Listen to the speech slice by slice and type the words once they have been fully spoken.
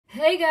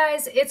Hey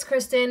guys, it's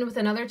Kristen with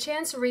another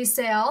chance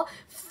resale.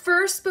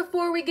 First,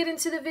 before we get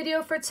into the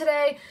video for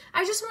today,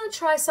 I just want to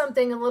try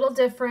something a little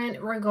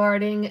different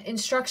regarding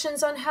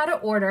instructions on how to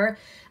order.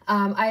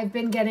 I've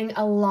been getting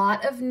a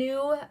lot of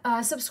new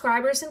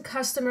subscribers and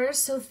customers,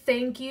 so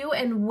thank you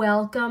and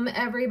welcome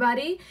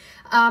everybody.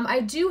 I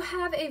do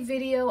have a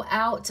video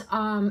out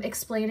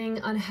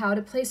explaining on how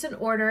to place an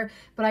order,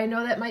 but I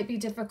know that might be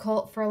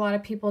difficult for a lot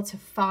of people to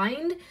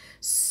find.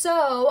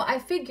 So I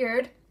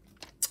figured,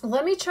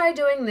 let me try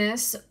doing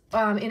this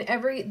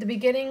in the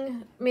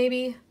beginning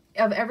maybe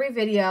of every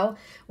video,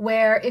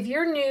 where if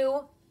you're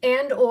new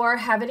and or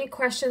have any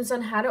questions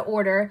on how to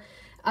order,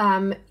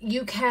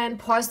 you can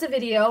pause the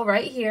video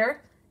right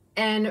here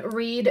and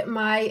read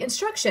my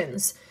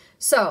instructions.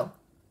 So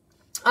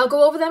I'll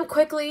go over them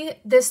quickly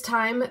this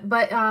time,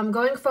 but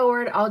going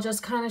forward, I'll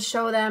just kind of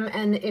show them.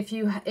 And if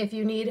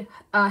you need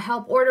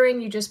help ordering,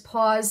 you just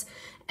pause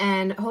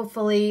and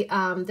hopefully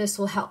this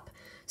will help.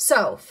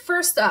 So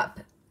first up,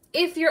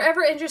 if you're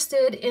ever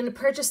interested in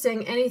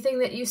purchasing anything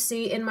that you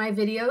see in my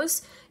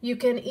videos, you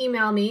can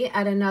email me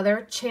at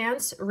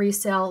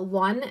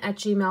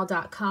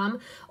anotherchanceresale1@gmail.com.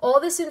 All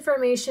this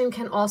information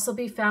can also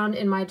be found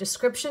in my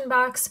description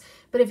box,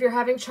 but if you're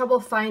having trouble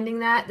finding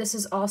that, this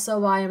is also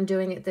why I'm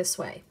doing it this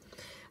way.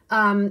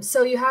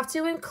 So you have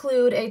to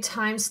include a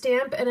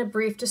timestamp and a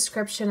brief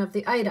description of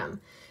the item.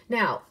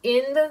 Now,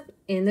 in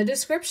the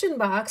description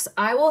box,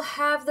 I will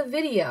have the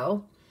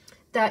video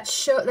that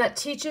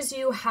teaches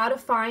you how to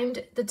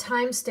find the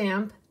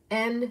timestamp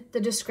and the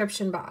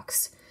description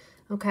box.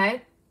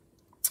 Okay,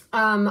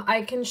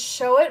 I can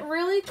show it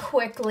really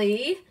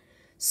quickly,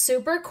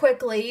 super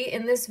quickly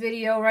in this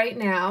video right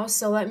now.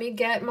 So let me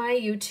get my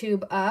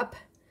YouTube up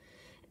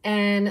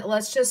and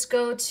let's just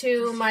go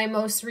to my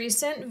most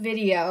recent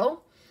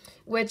video,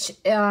 which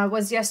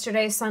was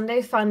yesterday,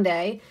 Sunday Fun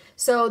Day.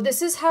 So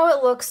this is how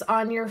it looks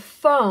on your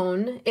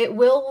phone. It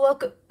will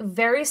look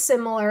very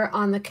similar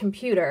on the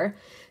computer.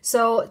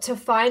 So to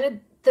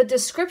find the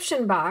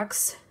description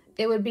box,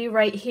 it would be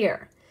right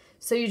here.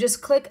 So you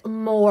just click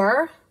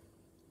more,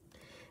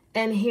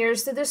 and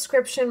here's the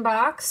description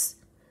box.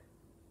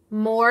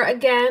 More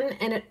again,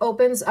 and it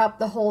opens up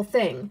the whole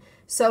thing.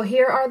 So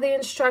here are the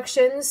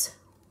instructions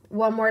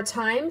one more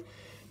time.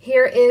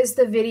 Here is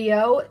the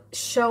video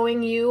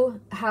showing you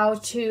how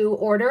to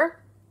order.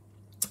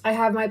 I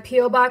have my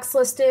P.O. box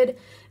listed,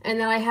 and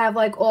then I have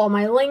like all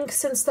my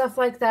links and stuff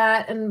like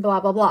that and blah,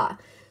 blah, blah.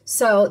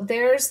 So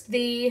there's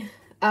the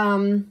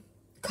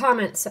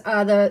comments,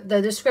 the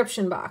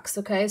description box,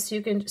 okay? So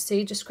you can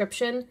see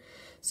description.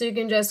 So you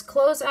can just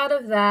close out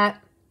of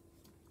that.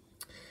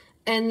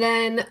 And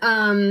then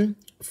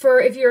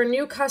if you're a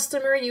new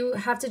customer, you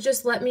have to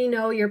just let me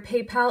know your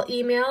PayPal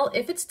email,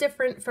 if it's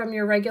different from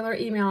your regular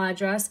email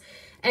address,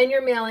 and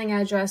your mailing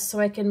address,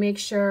 so I can make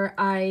sure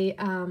I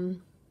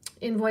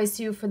invoice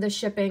you for the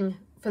shipping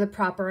for the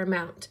proper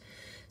amount.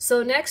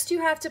 So next,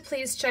 you have to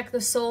please check the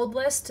sold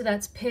list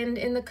that's pinned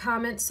in the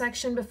comment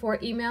section before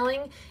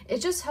emailing. It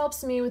just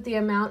helps me with the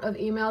amount of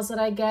emails that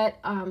I get,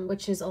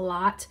 which is a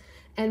lot,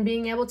 and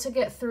being able to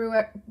get through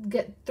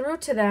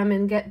to them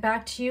and get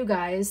back to you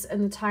guys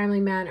in a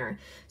timely manner.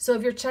 So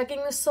if you're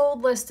checking the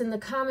sold list in the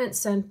comment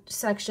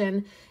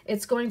section,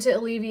 it's going to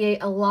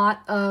alleviate a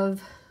lot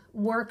of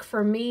work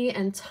for me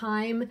and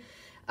time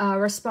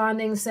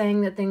responding,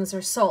 saying that things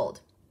are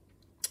sold.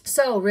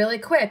 So really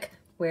quick,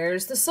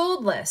 where's the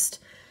sold list?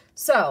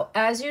 So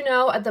as you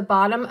know, at the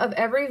bottom of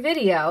every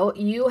video,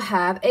 you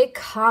have a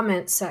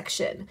comment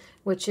section,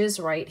 which is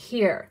right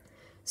here.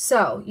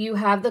 So you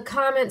have the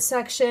comment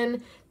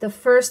section, the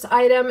first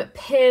item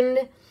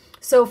pinned.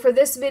 So for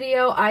this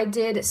video, I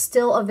did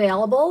still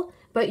available,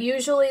 but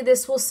usually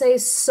this will say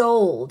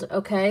sold,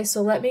 okay?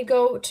 So let me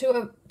go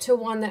to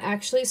one that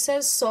actually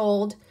says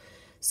sold,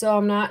 so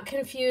I'm not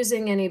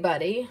confusing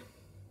anybody.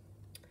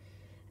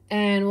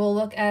 And we'll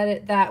look at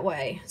it that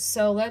way.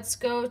 So let's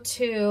go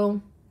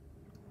to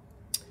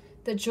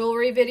the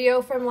jewelry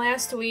video from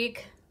last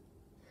week.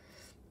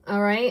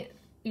 All right,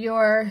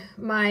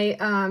 my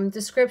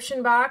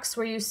description box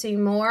where you see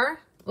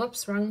more.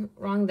 Whoops,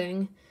 wrong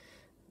thing.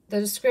 The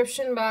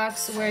description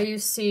box where you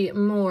see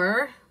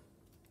more.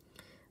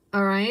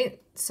 All right,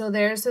 so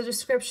there's the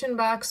description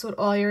box with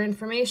all your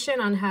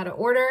information on how to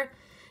order.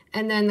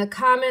 And then the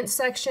comment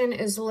section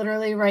is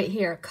literally right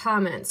here,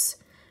 comments.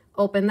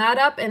 Open that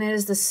up, and it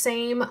is the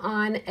same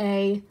on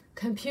a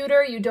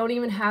computer. You don't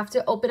even have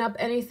to open up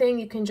anything.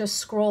 You can just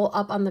scroll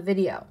up on the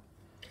video.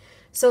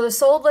 So the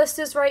sold list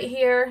is right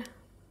here.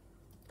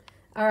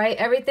 All right,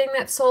 everything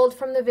that's sold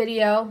from the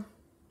video.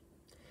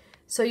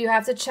 So you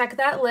have to check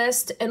that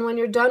list, and when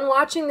you're done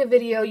watching the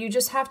video, you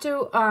just have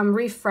to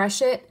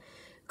refresh it,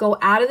 go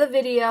out of the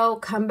video,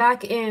 come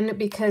back in,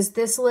 because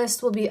this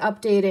list will be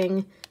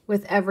updating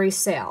with every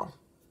sale.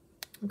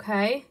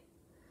 Okay?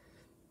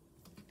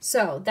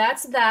 So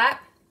that's that.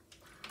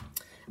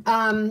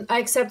 I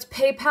accept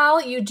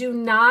PayPal. You do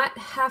not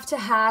have to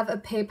have a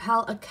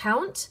PayPal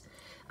account.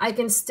 I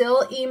can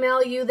still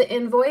email you the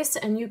invoice,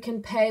 and you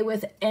can pay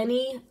with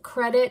any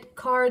credit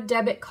card,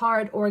 debit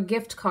card, or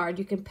gift card.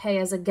 You can pay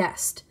as a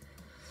guest.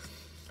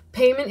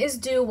 Payment is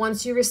due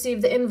once you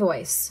receive the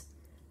invoice.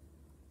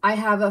 I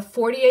have a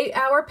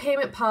 48-hour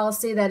payment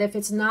policy that if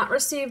it's not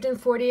received in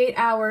 48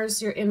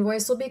 hours, your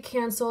invoice will be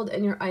canceled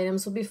and your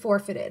items will be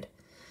forfeited.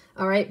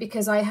 All right,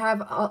 because I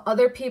have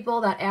other people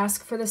that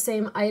ask for the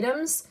same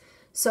items.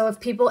 So if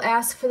people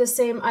ask for the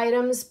same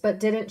items but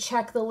didn't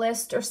check the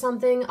list or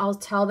something, I'll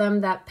tell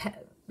them that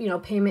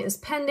payment is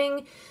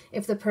pending.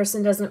 If the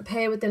person doesn't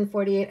pay within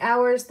 48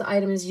 hours, the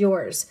item is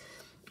yours.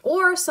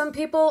 Or some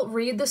people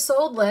read the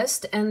sold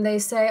list and they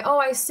say, oh,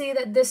 I see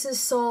that this is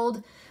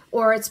sold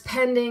or it's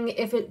pending.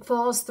 If it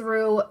falls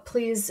through,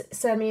 please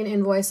send me an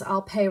invoice.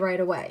 I'll pay right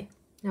away.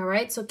 All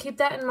right, so keep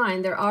that in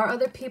mind. There are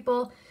other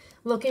people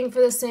looking for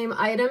the same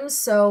items.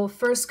 So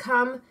first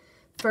come,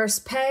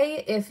 first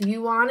pay. If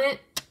you want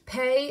it,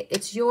 pay.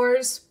 It's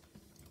yours.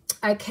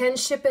 I can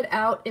ship it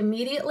out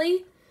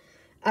immediately.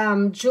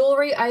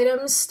 Jewelry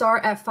items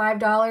start at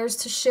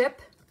 $5 to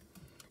ship.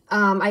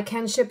 I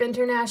can ship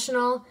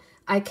international.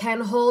 I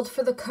can hold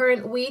for the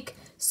current week.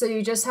 So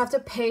you just have to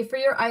pay for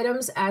your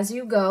items as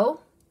you go.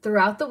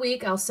 Throughout the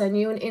week, I'll send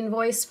you an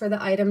invoice for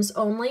the items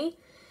only.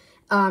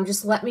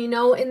 Just let me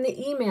know in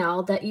the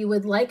email that you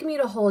would like me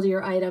to hold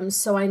your items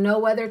so I know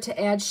whether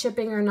to add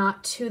shipping or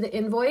not to the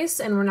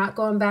invoice, and we're not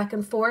going back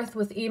and forth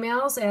with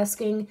emails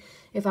asking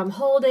if I'm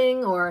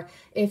holding or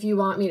if you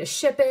want me to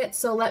ship it.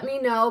 So let me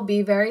know,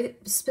 be very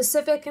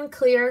specific and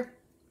clear.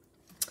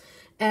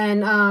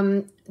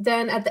 And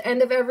then at the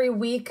end of every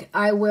week,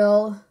 I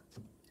will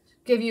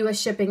give you a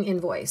shipping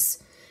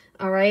invoice.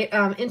 All right,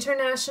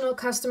 international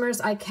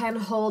customers, I can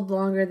hold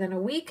longer than a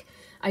week.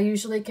 I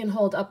usually can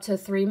hold up to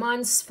 3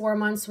 months, 4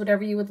 months,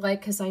 whatever you would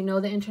like, because I know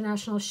the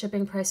international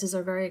shipping prices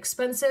are very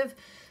expensive.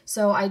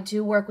 So I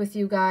do work with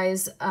you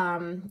guys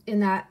in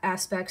that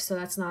aspect, so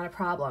that's not a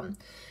problem.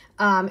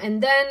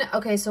 And then,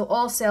 okay, so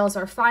all sales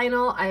are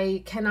final.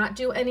 I cannot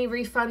do any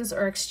refunds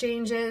or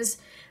exchanges.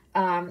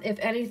 If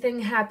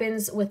anything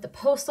happens with the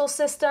postal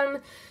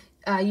system,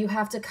 you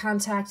have to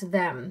contact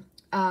them.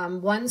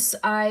 Once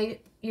I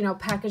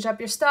package up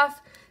your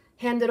stuff,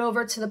 hand it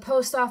over to the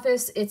post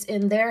office, it's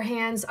in their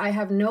hands. I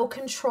have no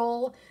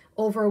control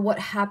over what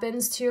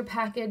happens to your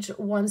package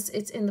once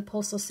it's in the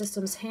postal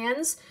system's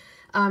hands.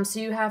 So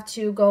you have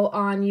to go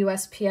on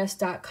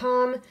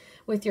USPS.com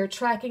with your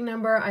tracking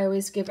number. I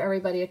always give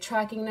everybody a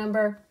tracking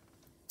number.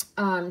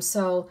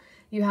 So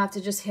you have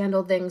to just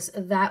handle things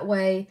that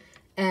way.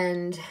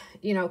 And,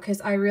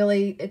 because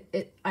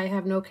I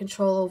have no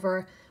control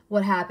over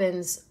what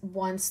happens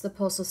once the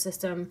postal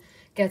system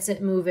gets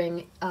it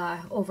moving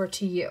over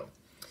to you.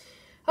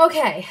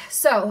 Okay,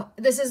 so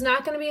this is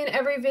not going to be in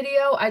every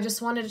video. I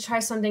just wanted to try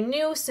something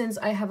new since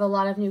I have a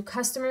lot of new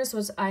customers,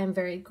 which I am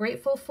very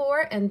grateful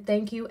for, and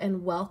thank you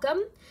and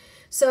welcome.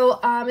 So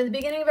in the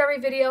beginning of every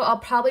video, I'll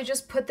probably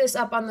just put this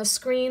up on the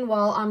screen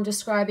while I'm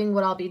describing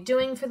what I'll be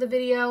doing for the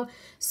video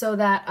so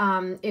that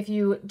if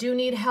you do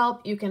need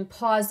help, you can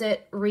pause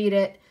it, read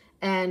it,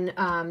 and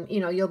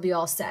you'll be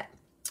all set.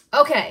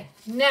 Okay,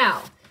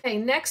 now,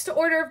 next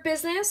order of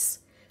business.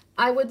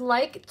 I would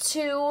like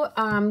to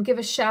give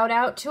a shout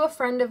out to a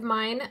friend of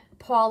mine,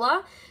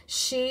 Paula.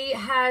 She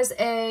has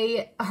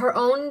her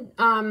own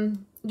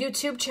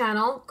YouTube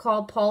channel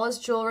called Paula's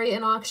Jewelry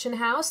and Auction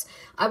House.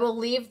 I will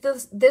leave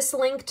this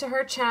link to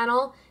her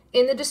channel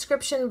in the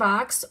description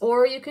box,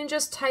 or you can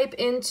just type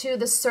into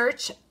the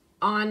search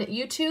on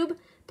YouTube,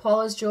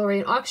 Paula's Jewelry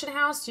and Auction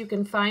House. You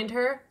can find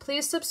her.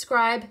 Please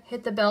subscribe,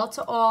 hit the bell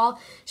to all.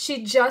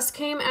 She just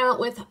came out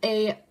with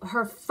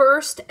her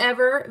first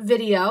ever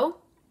video.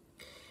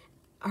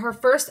 Her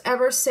first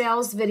ever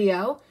sales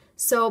video.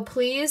 So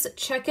please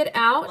check it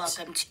out.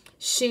 Welcome.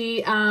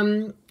 She,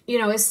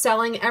 is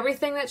selling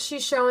everything that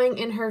she's showing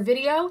in her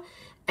video.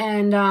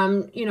 And,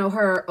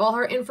 all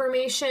her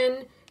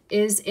information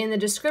is in the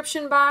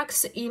description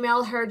box.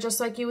 Email her just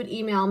like you would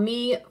email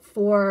me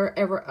for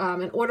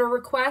an order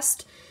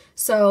request.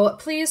 So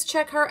please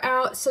check her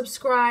out,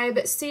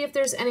 subscribe, see if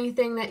there's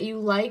anything that you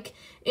like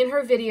in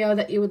her video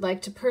that you would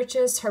like to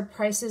purchase. Her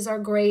prices are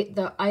great.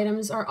 The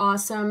items are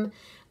awesome.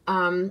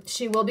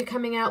 She will be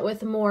coming out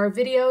with more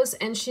videos,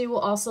 and she will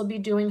also be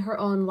doing her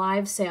own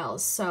live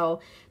sales.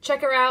 So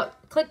check her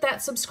out, click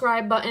that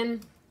subscribe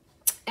button.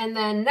 And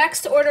then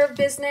next order of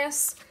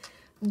business,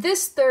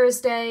 this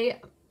Thursday,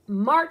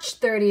 March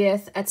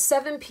 30th at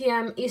 7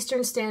 p.m.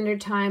 Eastern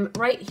Standard Time,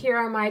 right here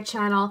on my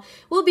channel,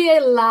 will be a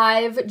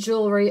live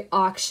jewelry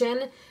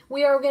auction.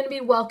 We are going to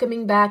be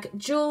welcoming back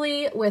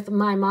Julie with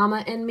My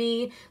Mama and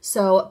Me.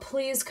 So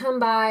please come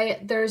by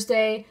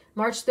Thursday,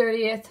 March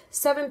 30th,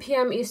 7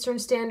 p.m. Eastern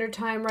Standard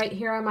Time, right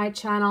here on my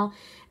channel,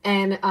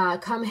 and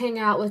come hang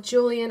out with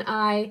Julie and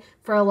I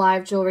for a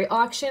live jewelry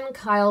auction.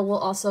 Kyle will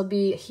also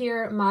be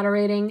here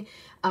moderating.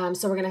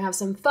 So we're going to have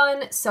some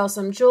fun, sell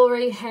some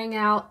jewelry, hang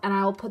out, and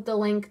I will put the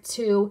link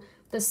to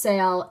the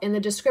sale in the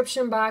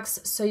description box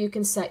so you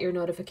can set your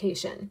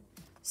notification.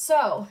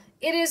 So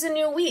it is a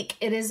new week.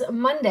 It is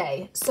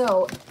Monday.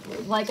 So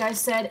like I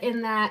said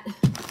in that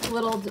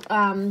little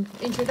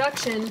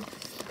introduction,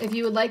 if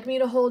you would like me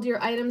to hold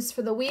your items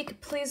for the week,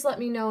 please let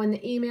me know in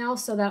the email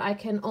so that I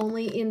can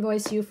only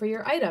invoice you for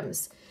your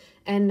items.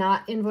 and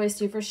not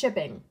invoice you for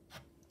shipping.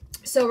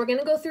 So we're going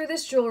to go through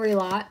this jewelry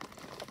lot.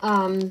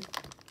 And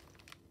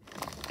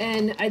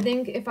I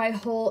think if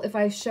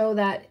I show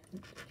that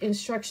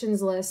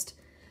instructions list,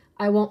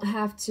 I won't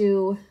have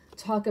to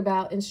talk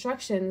about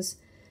instructions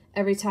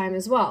every time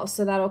as well.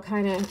 So that'll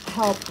kind of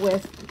help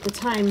with the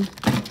timing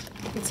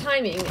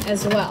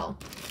as well.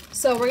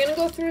 So we're gonna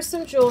go through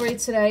some jewelry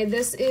today.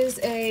 This is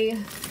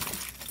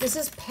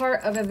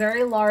part of a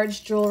very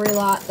large jewelry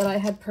lot that I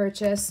had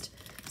purchased.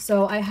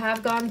 So I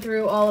have gone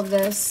through all of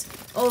this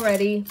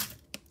already.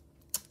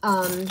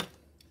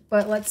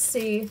 But let's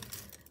see,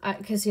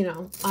 because you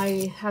know,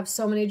 I have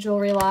so many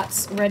jewelry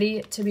lots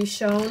ready to be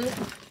shown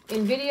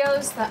in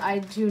videos that I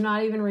do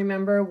not even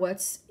remember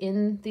what's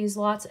in these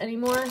lots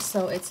anymore.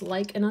 So it's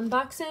like an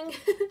unboxing.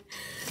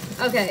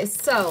 Okay,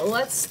 so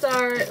let's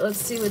start. Let's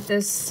see what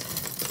this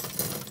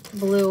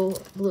blue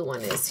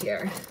one is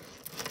here.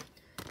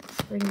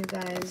 Bring you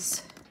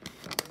guys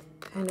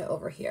kind of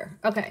over here.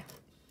 Okay,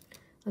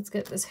 let's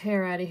get this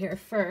hair out of here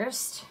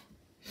first.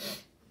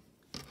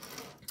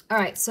 All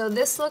right, so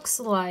this looks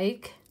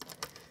like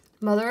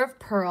mother of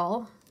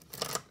pearl.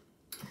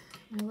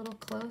 Am I a little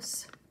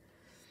close?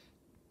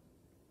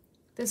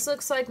 This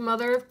looks like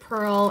mother of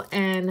pearl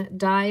and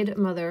dyed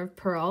mother of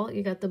pearl.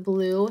 You got the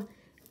blue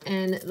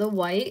and the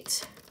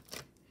white.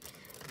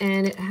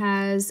 And it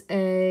has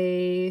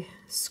a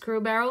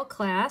screw barrel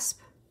clasp.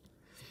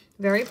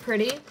 Very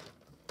pretty.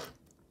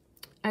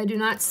 I do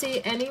not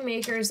see any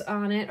makers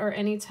on it or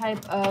any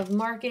type of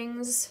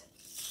markings.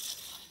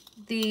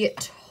 The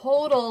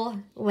total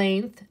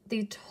length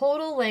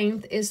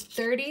is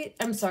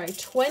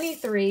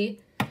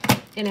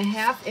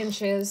 23.5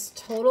 inches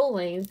total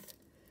length.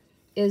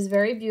 Is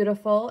very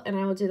beautiful, and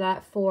I will do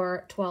that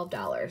for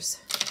 $12.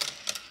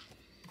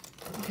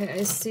 Okay,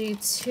 I see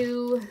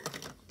two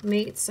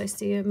mates. I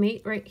see a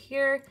mate right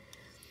here.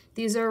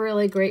 These are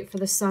really great for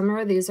the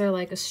summer. These are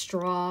like a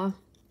straw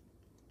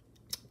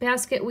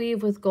basket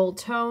weave with gold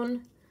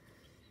tone.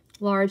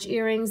 Large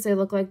earrings. They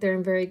look like they're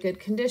in very good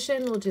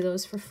condition. We'll do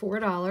those for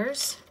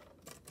 $4.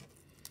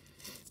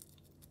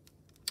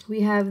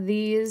 We have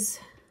these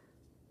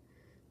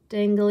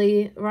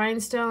dangly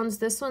rhinestones.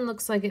 This one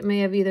looks like it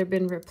may have either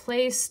been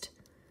replaced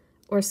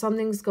or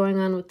something's going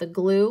on with the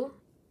glue.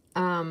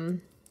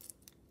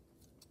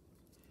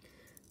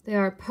 They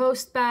are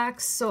post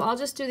backs, so I'll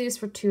just do these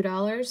for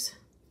 $2.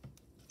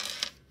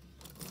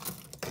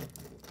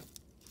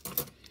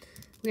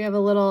 We have a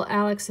little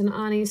Alex and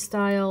Ani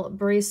style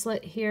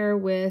bracelet here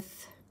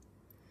with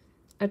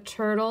a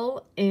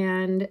turtle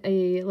and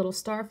a little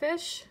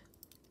starfish.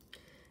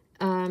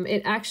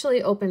 It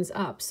actually opens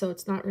up, so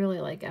it's not really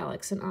like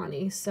Alex and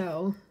Ani.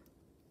 So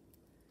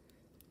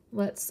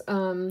let's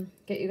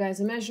get you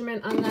guys a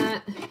measurement on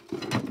that.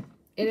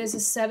 It is a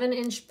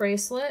 7-inch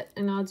bracelet,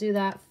 and I'll do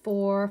that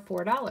for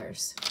 $4. I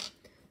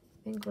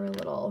think we're a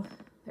little,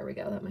 there we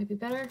go, that might be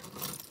better.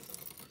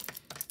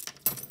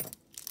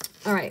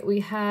 All right, we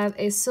have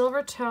a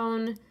silver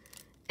tone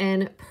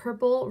and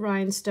purple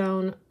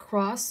rhinestone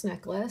cross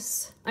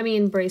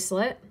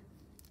bracelet.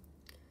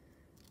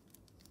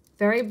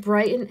 Very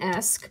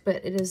Brighton-esque,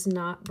 but it is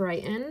not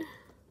Brighton.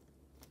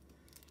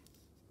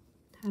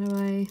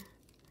 Okay,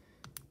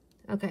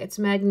 it's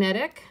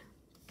magnetic.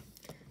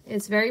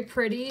 It's very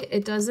pretty.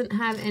 It doesn't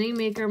have any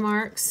maker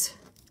marks.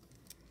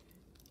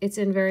 It's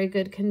in very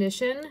good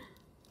condition.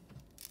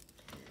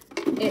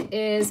 It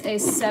is a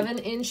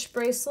 7-inch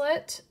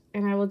bracelet,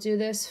 and I will do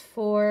this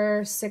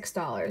for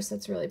 $6.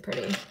 That's really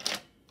pretty.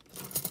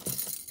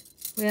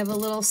 We have a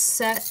little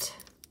set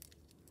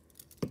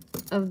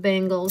of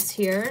bangles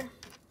here.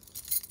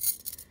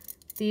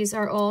 These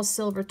are all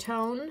silver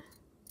tone,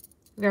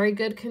 very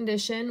good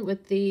condition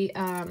with the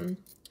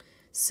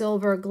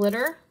silver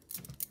glitter.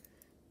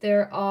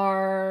 There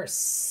are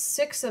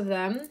 6 of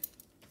them.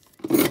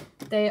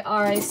 They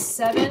are a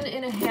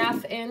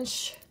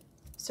 7.5-inch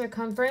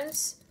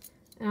circumference,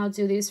 and I'll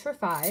do these for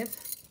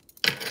 $5.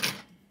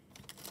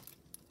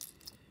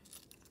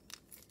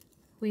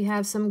 We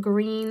have some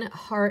green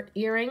heart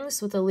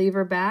earrings with a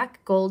lever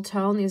back, gold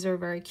tone. These are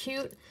very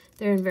cute.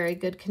 They're in very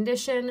good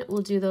condition.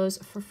 We'll do those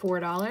for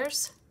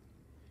 $4.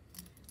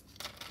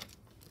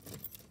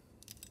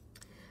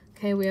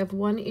 Okay, we have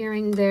one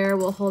earring there.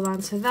 We'll hold on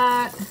to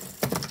that.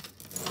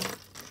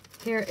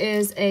 Here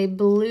is a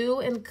blue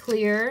and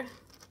clear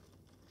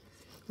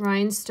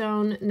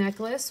rhinestone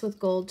necklace with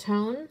gold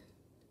tone.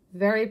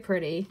 Very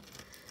pretty.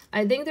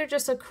 I think they're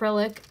just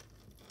acrylic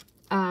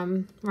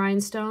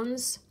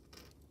rhinestones.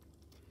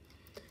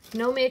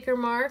 No maker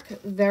mark.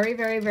 Very,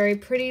 very, very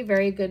pretty.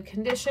 Very good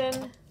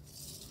condition.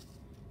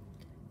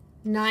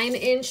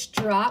 9-inch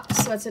drop,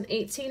 so it's an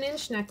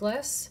 18-inch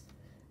necklace,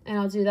 and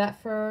I'll do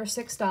that for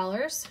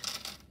 $6.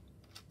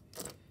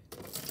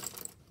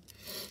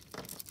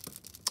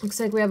 Looks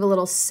like we have a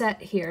little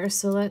set here,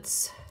 so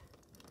let's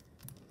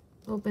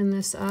open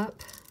this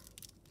up.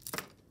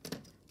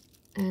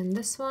 And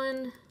this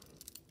one,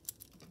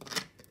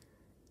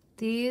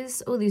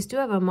 these do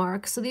have a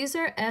mark. So these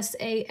are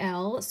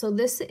SAL. So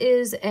this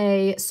is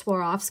a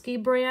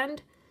Swarovski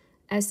brand,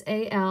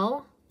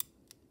 SAL.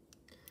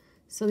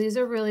 So these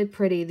are really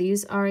pretty.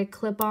 These are a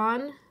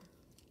clip-on.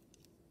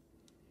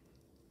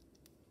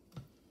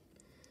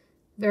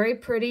 Very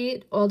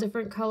pretty, all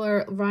different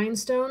color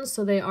rhinestones.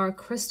 So they are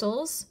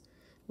crystals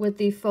with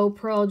the faux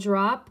pearl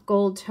drop,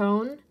 gold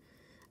tone.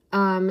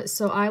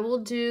 So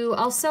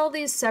I'll sell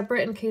these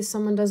separate in case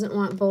someone doesn't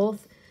want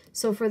both.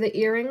 So for the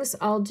earrings,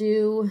 I'll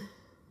do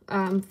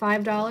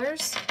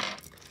 $5.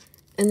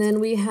 And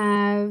then we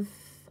have,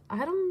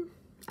 I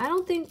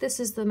don't think this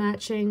is the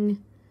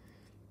matching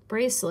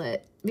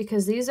bracelet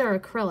because these are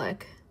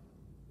acrylic.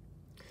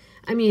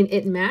 I mean,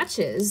 it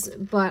matches,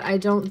 but I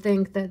don't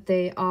think that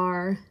they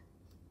are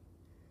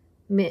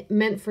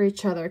meant for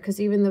each other because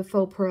even the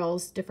faux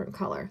pearl's different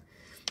color.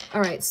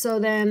 All right, so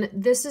then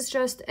this is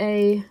just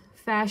a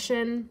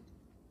fashion,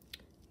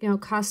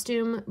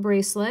 costume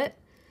bracelet.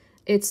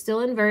 It's still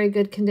in very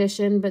good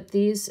condition, but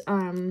these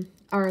are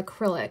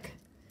acrylic.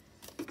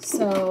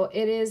 So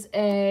it is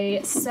a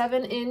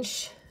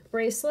 7-inch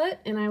bracelet,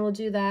 and I will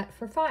do that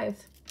for $5.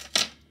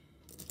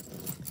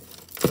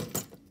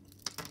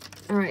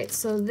 All right,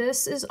 so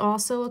this is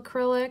also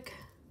acrylic.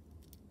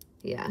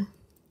 Yeah.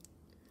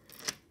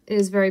 It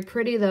is very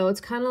pretty, though.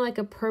 It's kind of like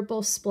a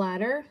purple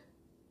splatter.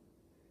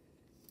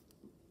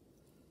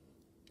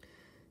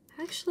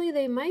 Actually,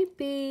 they might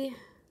be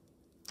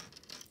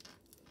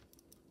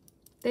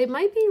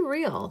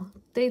real.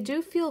 They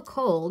do feel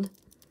cold.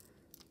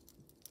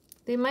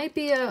 They might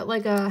be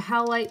like a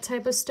howlite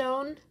type of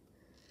stone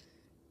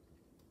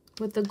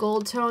with the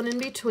gold tone in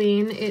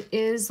between. It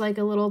is like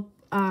a little,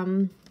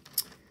 one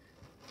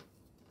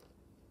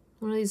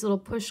of these little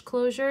push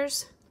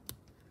closures.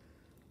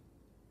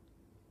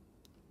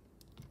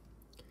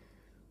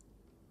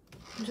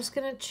 I'm just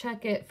gonna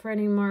check it for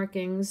any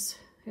markings,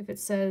 if it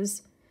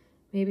says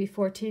maybe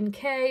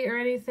 14K or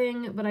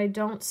anything, but I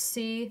don't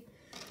see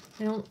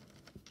that.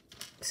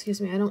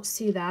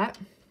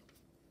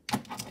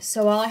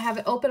 So while I have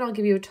it open, I'll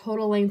give you a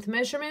total length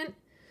measurement.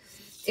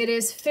 It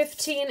is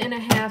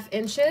 15.5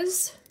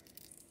 inches.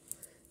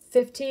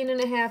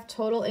 15.5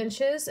 total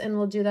inches, and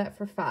we'll do that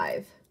for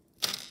 $5.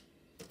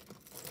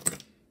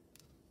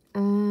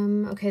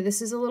 Okay,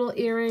 this is a little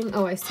earring.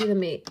 Oh, I see the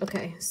mate.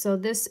 Okay, so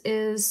this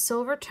is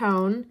silver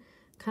tone,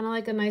 kind of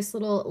like a nice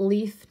little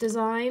leaf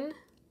design.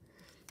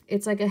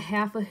 It's like a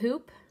half a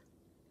hoop.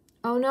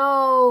 Oh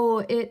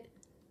no, it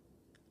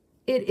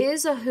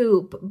is a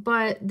hoop,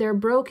 but they're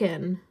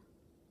broken.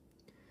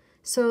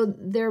 So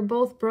they're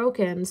both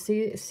broken.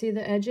 See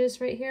the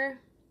edges right here?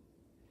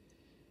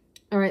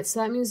 All right,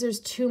 so that means there's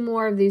 2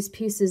 more of these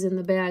pieces in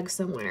the bag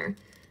somewhere.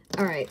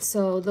 All right,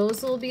 so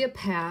those will be a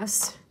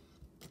pass.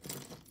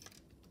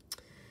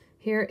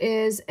 Here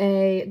is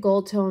a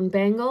gold tone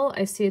bangle.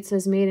 I see it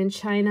says made in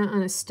China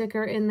on a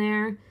sticker in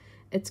there.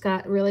 It's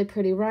got really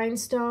pretty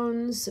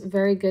rhinestones,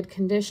 very good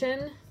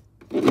condition.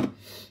 It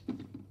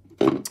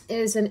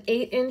is an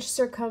 8-inch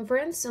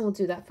circumference, and we'll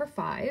do that for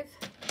 $5.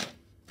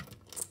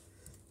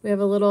 We have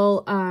a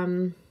little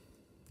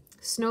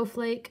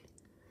snowflake.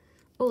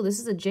 Oh, this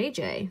is a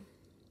JJ.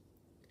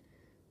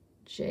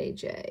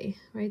 JJ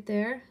right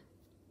there.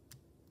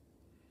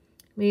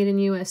 Made in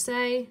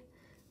USA.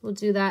 We'll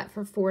do that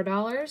for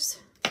 $4.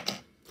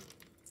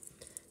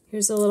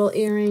 Here's a little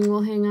earring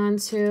we'll hang on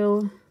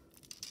to.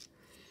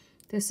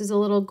 This is a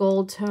little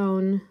gold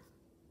tone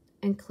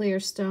and clear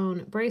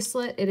stone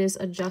bracelet. It is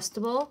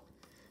adjustable.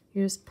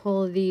 You just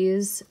pull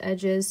these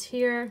edges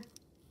here.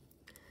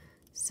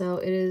 So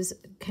it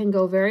can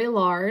go very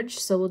large.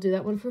 So we'll do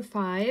that one for $5.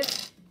 I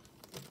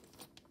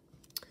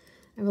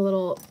have a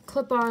little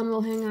clip-on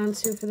we'll hang on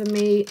to for the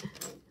mate.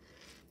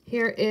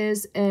 Here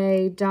is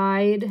a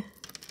dyed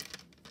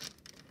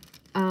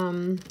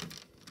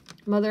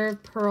mother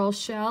of pearl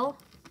shell.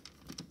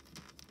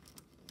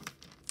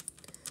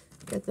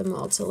 Get them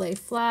all to lay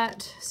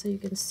flat so you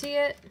can see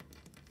it.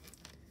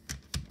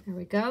 There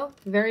we go.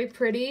 Very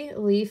pretty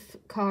leaf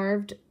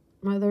carved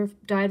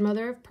dyed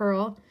mother of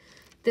pearl.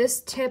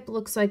 This tip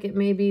looks like it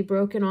may be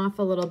broken off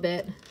a little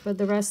bit, but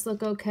the rest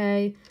look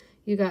okay.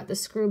 You got the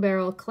screw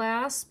barrel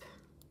clasp.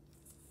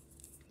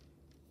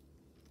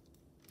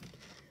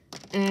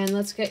 And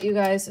let's get you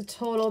guys a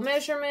total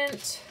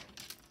measurement.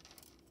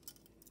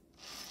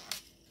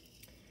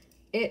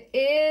 It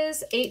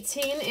is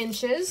 18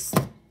 inches,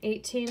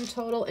 18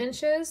 total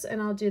inches,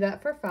 and I'll do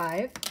that for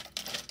 $5.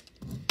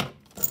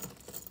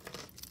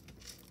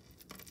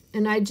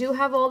 And I do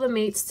have all the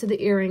mates to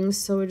the earrings,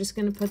 so we're just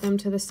going to put them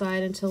to the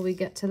side until we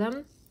get to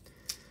them.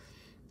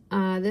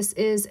 This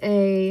is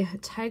a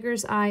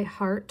tiger's eye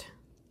heart.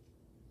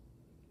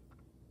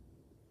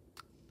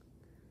 I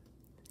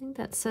think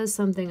that says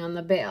something on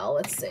the bail.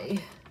 Let's see.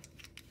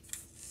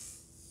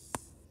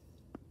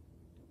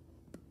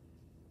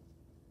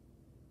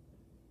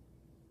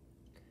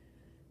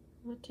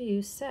 What do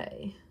you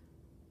say?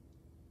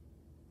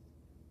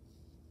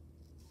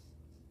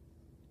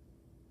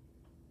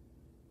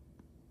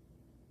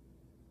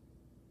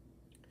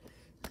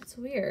 That's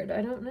weird.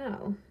 I don't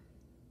know.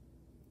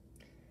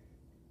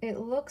 It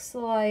looks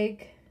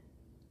like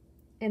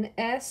an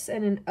S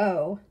and an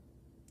O,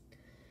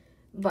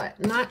 but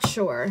not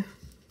sure.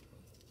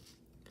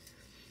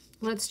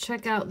 Let's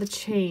check out the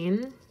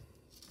chain.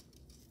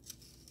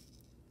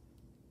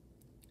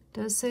 It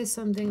does say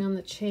something on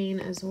the chain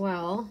as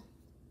well.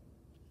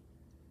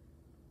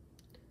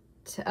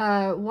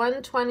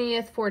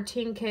 1/20th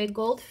 14K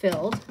gold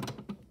filled.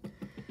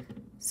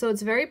 So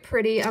it's very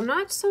pretty. I'm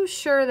not so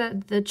sure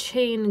that the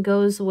chain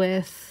goes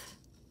with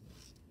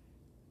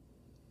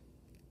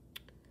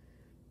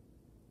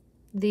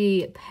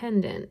the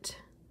pendant.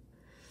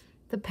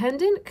 The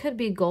pendant could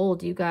be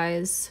gold, you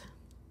guys.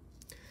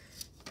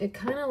 It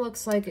kind of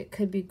looks like it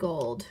could be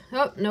gold.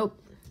 Oh, nope.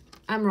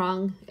 I'm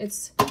wrong.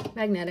 It's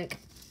magnetic.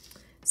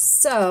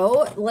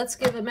 So let's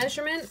give a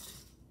measurement.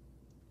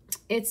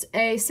 It's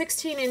a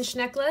 16-inch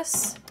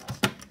necklace,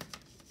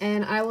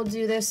 and I will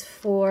do this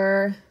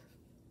for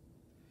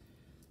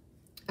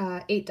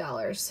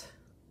 $8.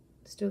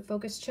 Let's do a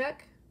focus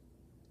check.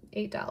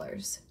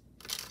 $8.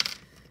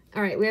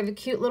 All right, we have a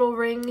cute little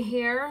ring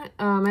here.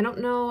 I don't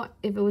know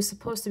if it was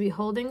supposed to be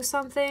holding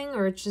something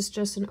or it's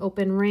just an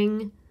open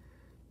ring.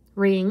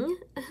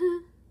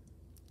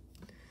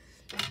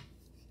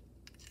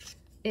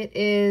 It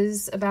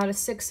is about a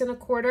 6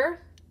 1/4,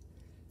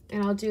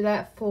 and I'll do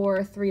that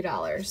for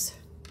 $3.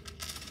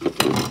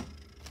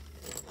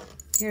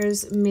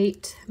 Here's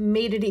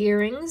mated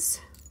earrings.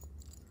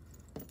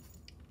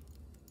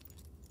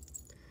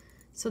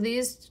 So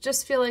these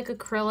just feel like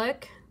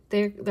acrylic.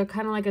 They're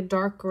kind of like a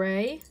dark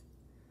gray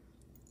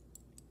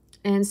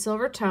and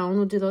silver tone.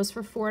 We'll do those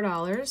for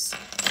 $4.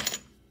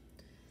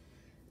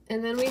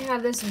 And then we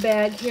have this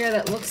bag here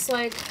that looks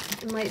like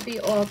it might be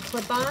all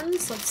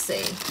clip-ons. Let's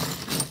see.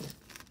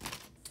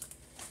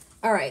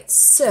 All right,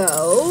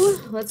 so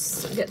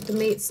let's get the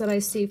mates that I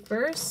see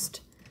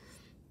first.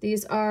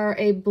 These are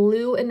a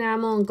blue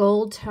enamel and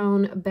gold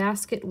tone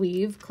basket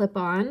weave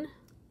clip-on.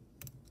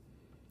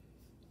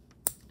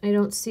 I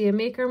don't see a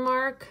maker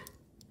mark.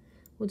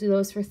 We'll do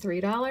those for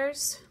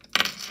 $3.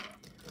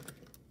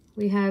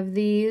 We have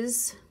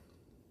these.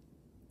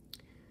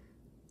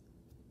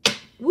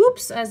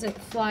 Whoops, as it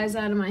flies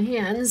out of my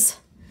hands.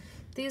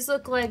 These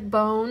look like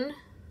bone.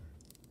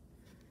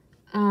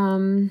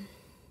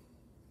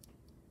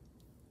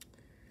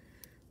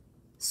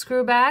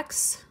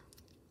 Screwbacks.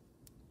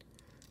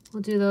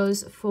 We'll do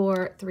those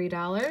for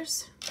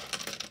 $3.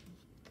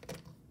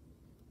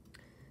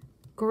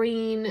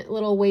 Green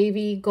little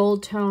wavy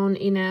gold tone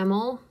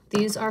enamel.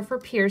 These are for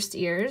pierced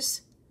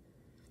ears.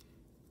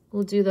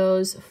 We'll do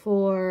those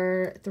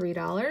for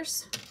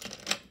 $3.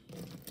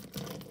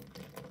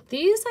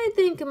 These I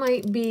think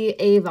might be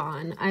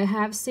Avon. I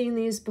have seen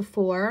these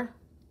before,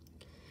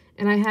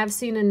 and I have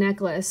seen a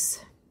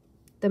necklace,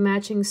 the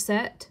matching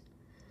set.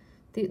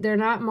 They're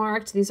not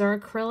marked. These are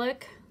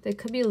acrylic. They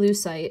could be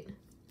lucite.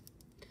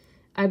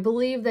 I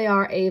believe they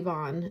are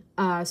Avon.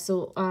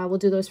 So we'll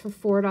do those for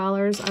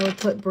 $4. I will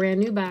put brand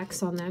new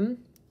backs on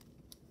them.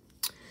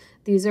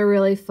 These are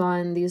really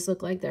fun. These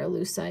look like they're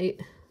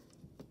lucite.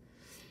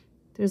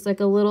 There's like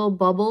a little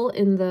bubble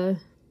in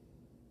the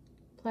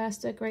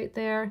plastic right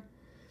there.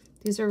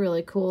 These are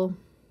really cool.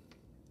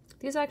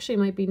 These actually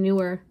might be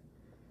newer.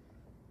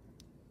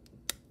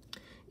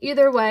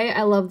 Either way,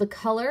 I love the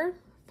color.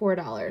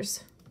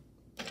 $4.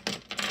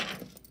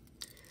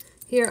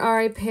 Here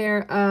are a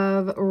pair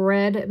of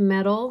red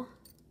metal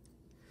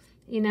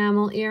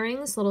enamel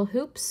earrings, little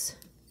hoops.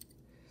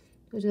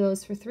 We'll do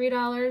those for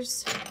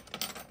 $3.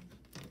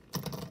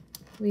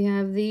 We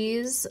have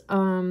these.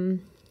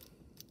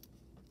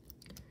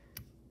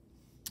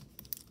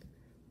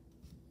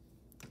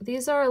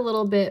 These are a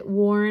little bit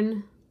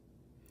worn,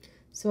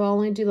 so I'll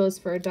only do those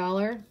for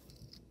 $1.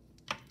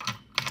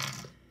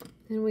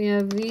 And we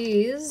have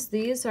these.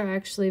 These are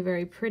actually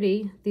very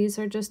pretty. These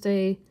are just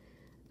a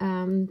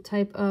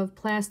type of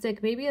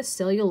plastic, maybe a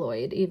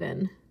celluloid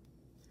even.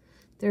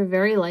 They're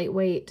very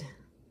lightweight.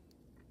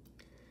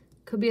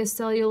 Could be a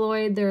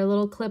celluloid. They're a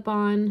little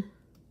clip-on.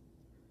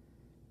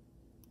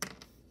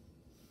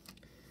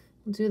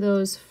 We'll do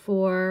those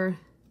for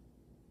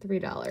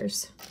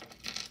 $3.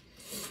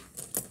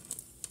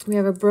 We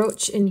have a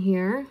brooch in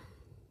here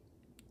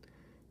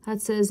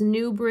that says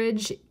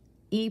Newbridge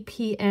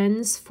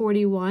EPNs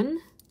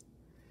 41.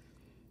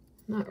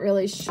 Not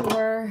really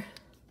sure.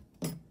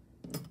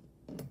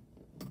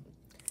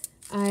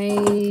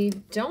 I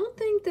don't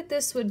think that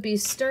this would be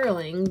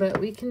sterling, but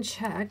we can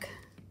check.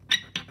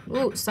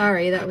 Oh,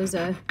 sorry, that was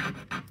a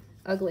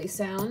ugly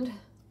sound.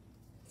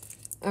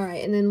 All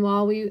right, and then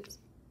while we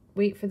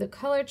wait for the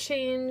color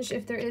change,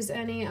 if there is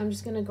any, I'm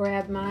just gonna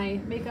grab my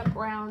makeup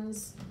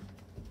rounds.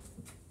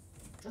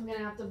 I'm gonna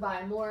have to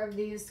buy more of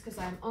these because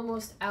I'm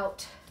almost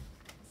out.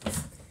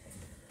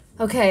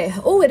 Okay,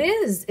 oh, it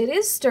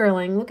is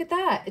sterling. Look at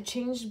that, it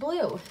changed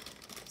blue.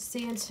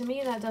 See, and to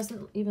me, that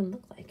doesn't even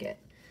look like it.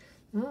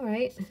 All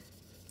right,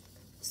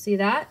 see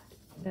that?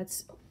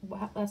 That's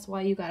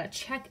why you gotta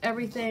check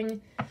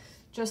everything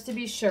just to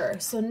be sure.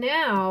 So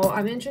now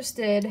I'm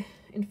interested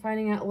in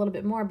finding out a little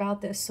bit more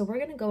about this. So we're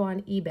gonna go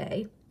on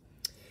eBay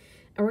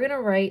and we're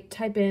gonna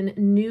type in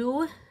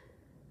Newbridge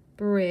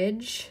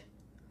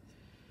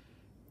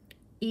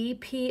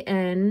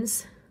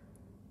EPNs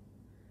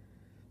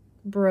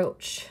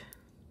brooch.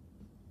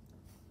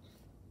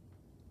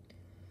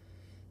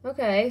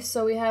 Okay,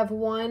 so we have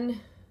one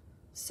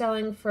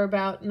selling for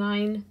about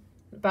 $10,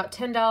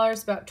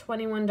 about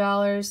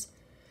 $21.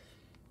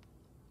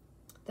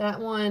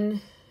 That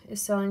one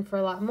is selling for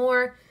a lot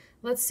more.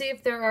 Let's see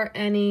if there are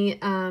any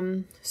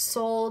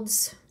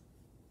solds.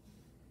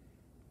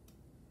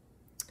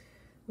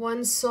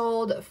 One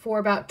sold for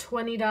about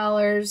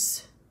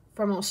 $20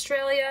 from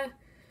Australia,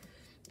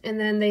 and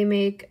then they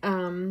make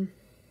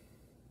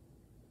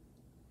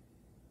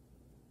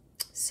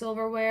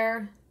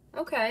silverware.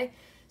 Okay,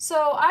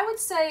 so I would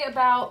say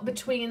about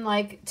between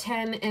like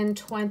 $10 and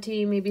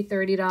 $20, maybe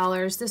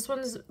 $30. This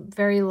one's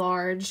very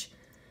large.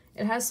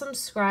 It has some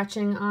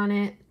scratching on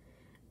it.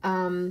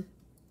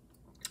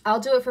 I'll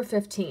do it for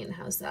 $15.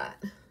 How's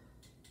that?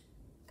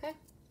 Okay.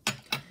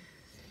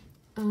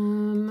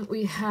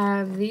 We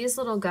have these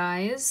little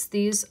guys.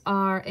 These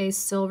are a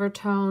silver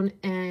tone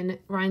and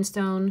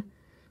rhinestone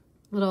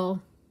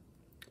little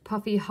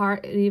puffy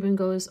heart. It even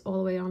goes all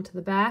the way onto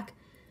the back.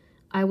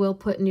 I will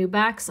put new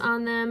backs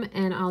on them,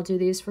 and I'll do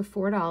these for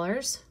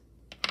 $4.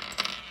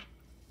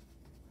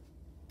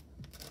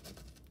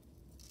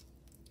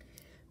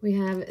 We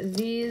have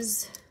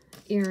these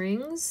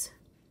earrings.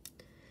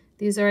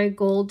 These are a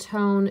gold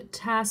tone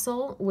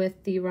tassel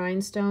with the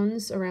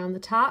rhinestones around the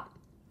top.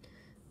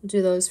 We'll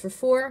do those for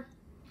 $4.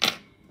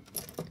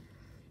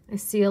 I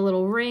see a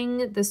little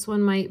ring. This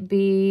one might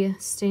be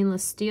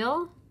stainless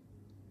steel.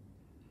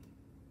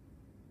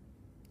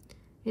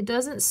 It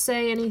doesn't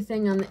say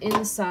anything on the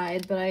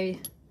inside, but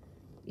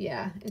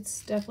yeah,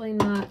 it's definitely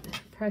not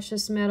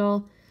precious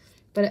metal,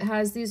 but it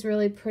has these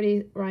really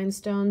pretty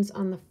rhinestones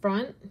on the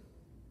front.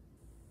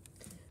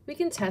 We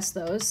can test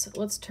those.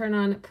 Let's turn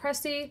on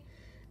Pressy,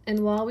 and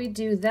while we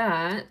do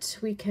that,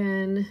 we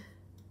can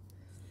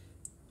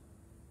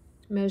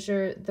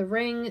measure the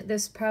ring.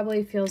 This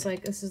probably feels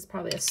like this is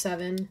probably a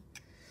 7.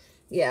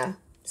 Yeah,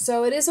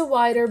 so it is a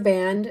wider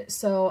band,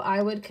 so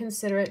I would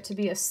consider it to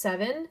be a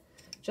 7.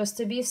 Just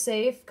to be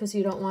safe, because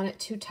you don't want it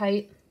too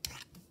tight.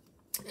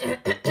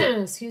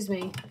 Excuse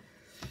me.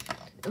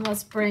 And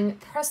let's bring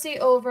Pressy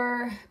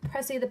over,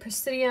 Pressy the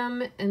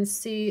Presidium, and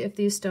see if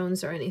these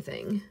stones are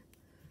anything.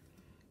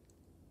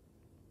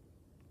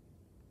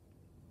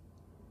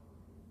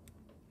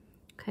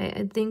 Okay,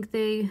 I think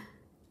they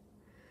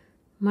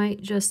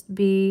might just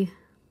be,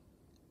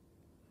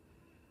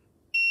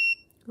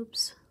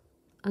 oops,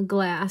 a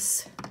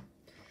glass,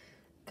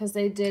 because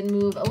they did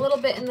move a little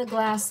bit in the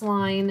glass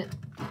line.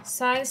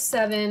 Size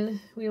 7,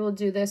 we will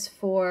do this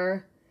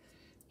for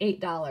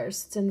 $8.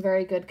 It's in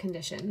very good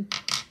condition.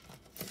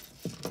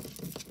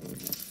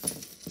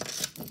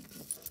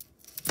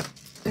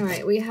 All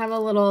right, we have a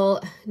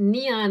little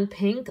neon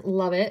pink,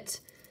 love it,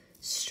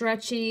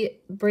 stretchy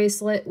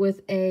bracelet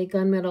with a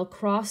gunmetal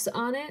cross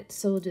on it.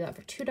 So we'll do that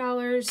for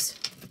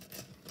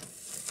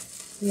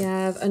 $2. We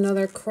have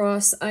another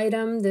cross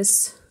item.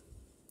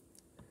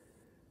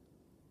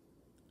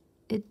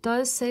 It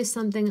does say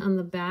something on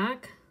the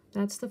back.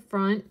 That's the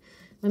front.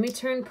 Let me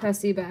turn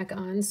Pressy back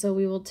on, so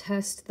we will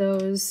test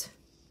those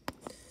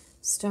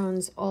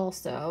stones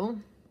also.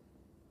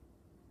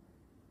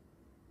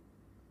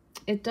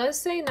 It does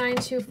say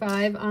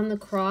 925 on the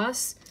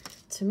cross.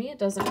 To me, it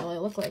doesn't really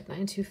look like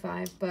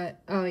 925,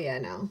 but oh yeah,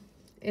 no.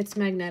 It's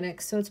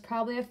magnetic, so it's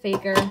probably a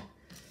faker.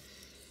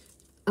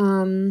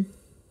 And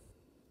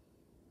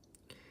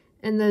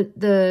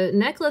the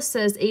necklace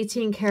says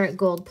 18 karat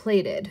gold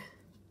plated.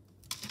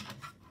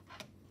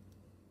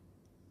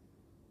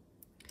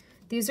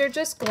 These are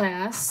just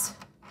glass,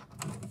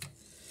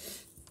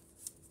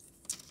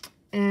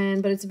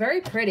 but it's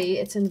very pretty.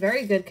 It's in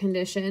very good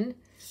condition.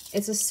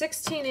 It's a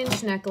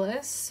 16-inch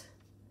necklace,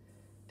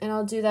 and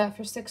I'll do that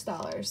for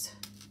 $6.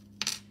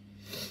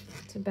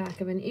 It's the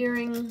back of an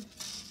earring.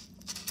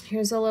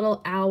 Here's a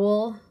little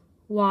owl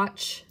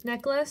watch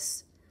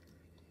necklace.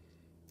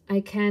 I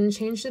can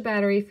change the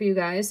battery for you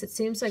guys. It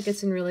seems like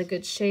it's in really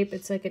good shape.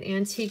 It's like an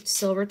antiqued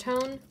silver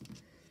tone.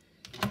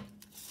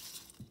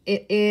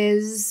 It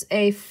is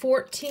a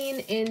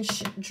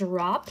 14-inch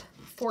drop,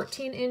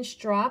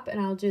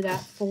 and I'll do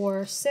that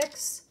for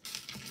 $6.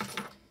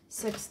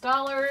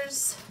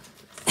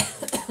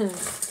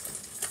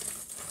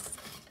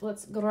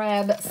 Let's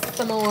grab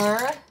some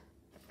more.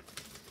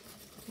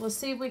 We'll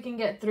see if we can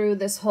get through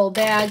this whole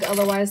bag,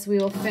 otherwise we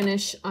will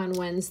finish on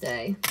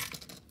Wednesday.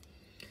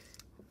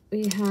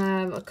 We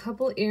have a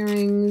couple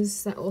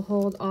earrings that we'll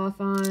hold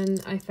off on.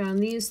 I found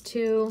these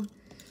two.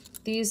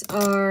 These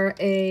are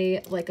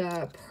like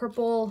a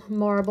purple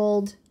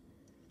marbled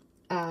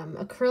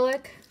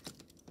acrylic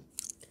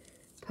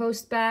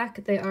post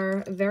back. They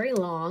are very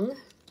long.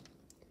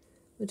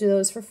 We'll do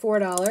those for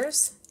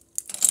 $4.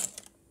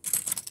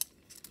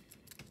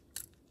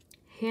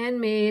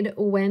 Handmade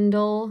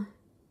Wendell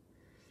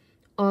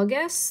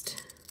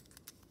August.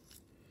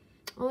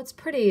 Oh, it's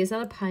pretty. Is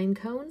that a pine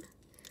cone?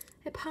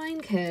 A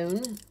pine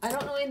cone. I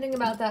don't know anything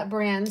about that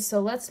brand, so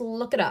let's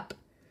look it up.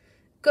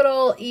 Good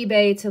old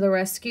eBay to the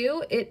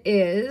rescue. It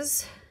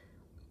is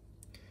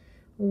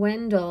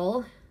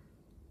Wendell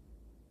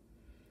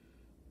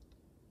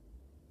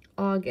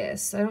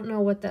August. I don't know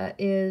what that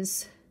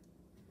is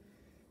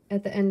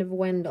at the end of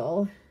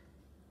Wendell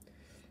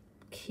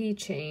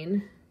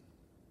keychain.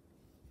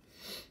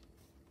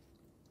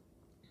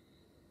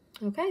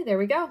 Okay, there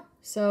we go.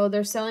 So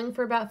they're selling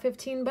for about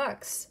 15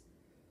 bucks.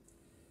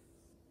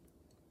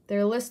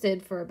 They're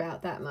listed for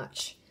about that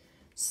much.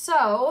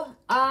 So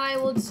I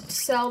will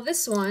sell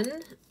this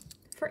one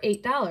for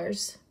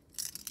 $8.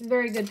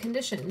 Very good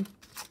condition.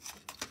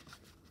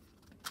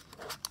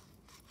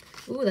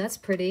 Ooh, that's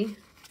pretty.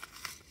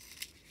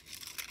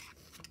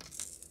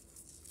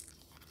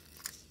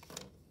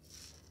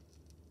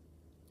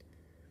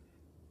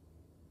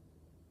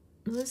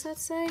 What does that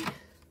say?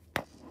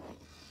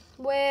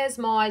 Where's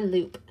my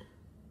loop?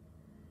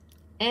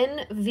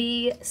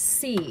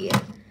 NVC.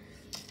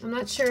 I'm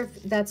not sure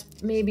if that's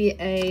maybe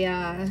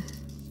a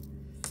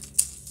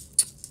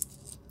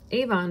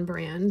Avon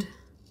brand.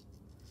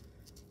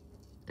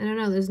 I don't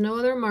know. There's no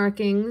other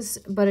markings,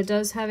 but it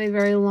does have a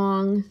very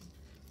long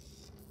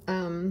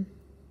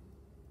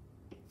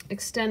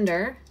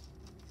extender.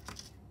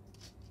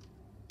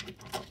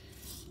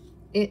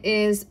 It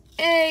is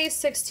a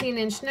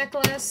 16-inch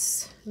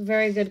necklace.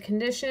 Very good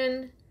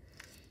condition.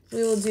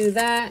 We will do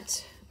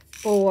that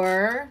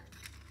for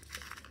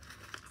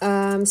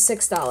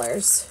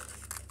 $6.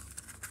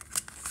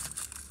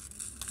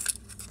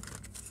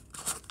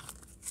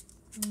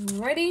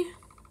 Alrighty.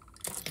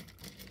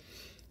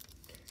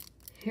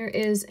 Here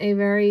is a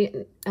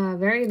very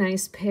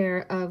nice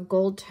pair of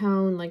gold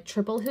tone, like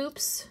triple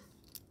hoops,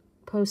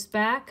 post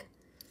back.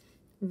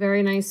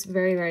 Very nice,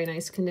 very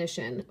nice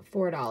condition.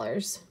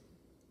 $4.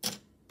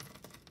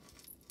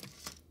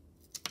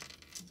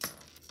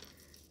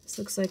 This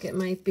looks like it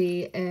might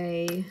be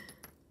a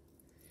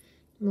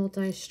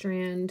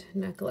multi-strand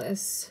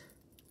necklace.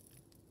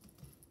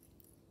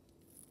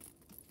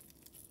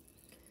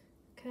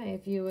 Okay,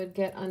 if you would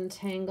get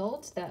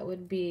untangled, that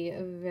would be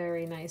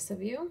very nice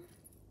of you.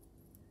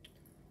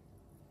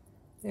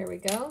 There we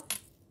go.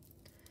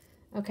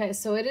 Okay,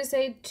 so it is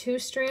a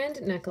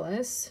 2-strand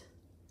necklace,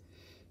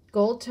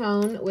 gold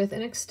tone with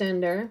an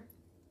extender,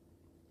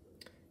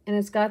 and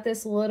it's got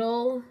this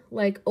little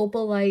like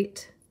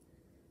opalite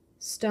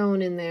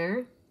stone in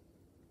there.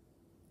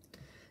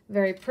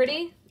 Very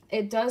pretty.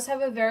 It does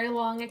have a very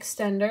long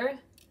extender.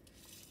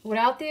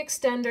 Without the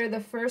extender, the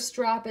first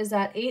drop is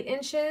at 8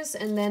 inches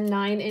and then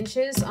 9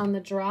 inches on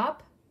the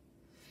drop.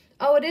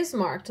 Oh, it is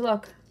marked.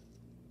 Look.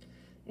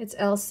 It's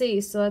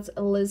LC, so that's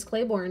Liz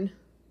Claiborne.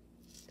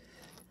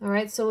 All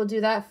right, so we'll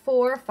do that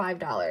for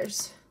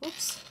 $5.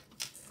 Oops.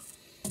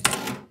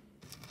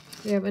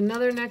 We have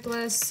another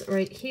necklace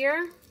right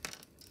here.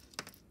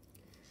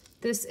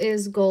 This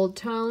is gold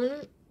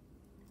tone,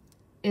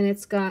 and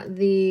it's got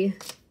the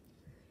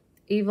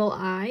evil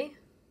eye.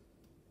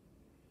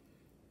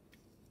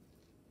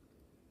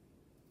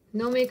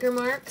 No maker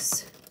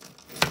marks.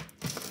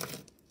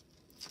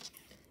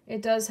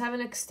 It does have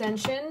an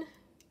extension.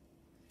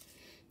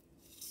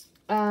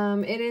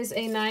 It is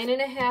a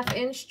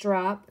 9.5-inch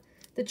drop.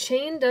 The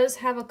chain does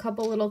have a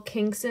couple little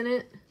kinks in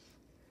it.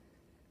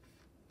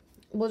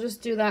 We'll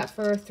just do that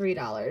for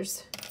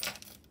 $3.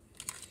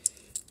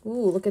 Ooh,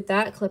 look at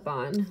that clip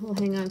on. We'll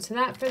hang on to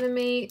that for the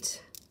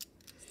mate.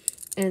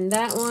 And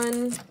that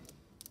one.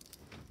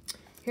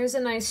 Here's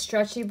a nice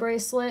stretchy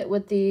bracelet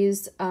with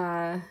these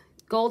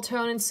gold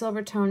tone and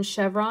silver tone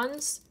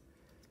chevrons.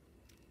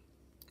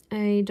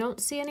 I don't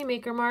see any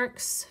maker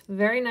marks.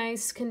 Very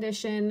nice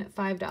condition,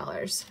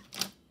 $5.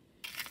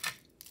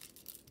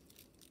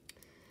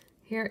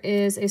 Here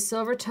is a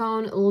silver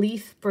tone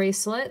leaf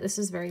bracelet. This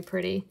is very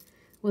pretty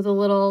with a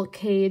little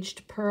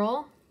caged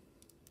pearl.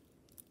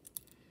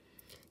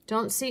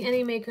 Don't see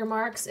any maker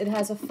marks. It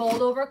has a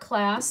fold over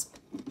clasp.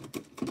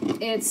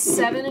 It's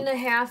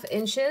 7.5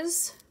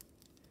 inches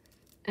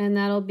and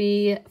that'll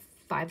be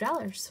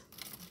 $5.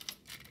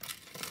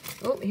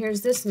 Oh,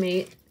 here's this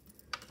mate.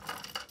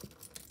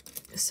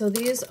 So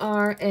these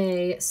are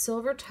a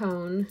silver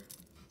tone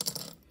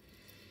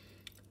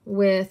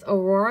with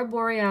Aurora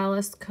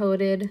Borealis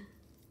coated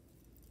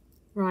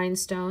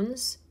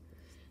rhinestones,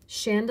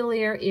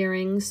 chandelier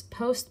earrings,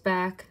 post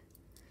back,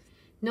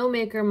 no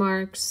maker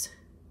marks,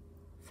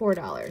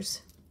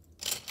 $4.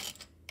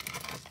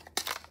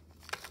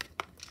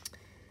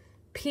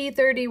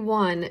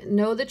 P31,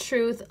 know the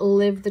truth,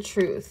 live the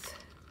truth.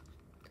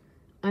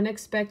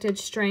 Unexpected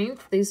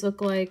strength. These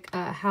look like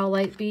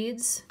howlite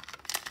beads.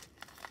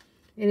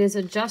 It is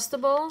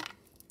adjustable.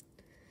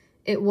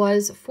 It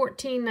was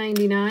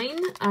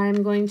 $14.99.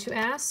 I'm going to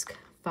ask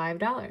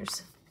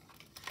 $5.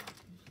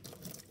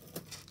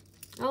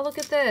 Oh, look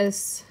at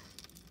this.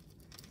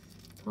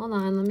 Hold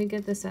on, let me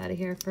get this out of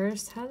here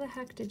first. How the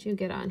heck did you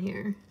get on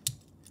here?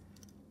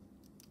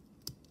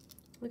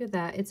 Look at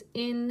that. It's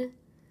in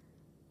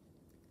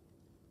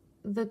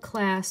the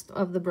clasp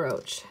of the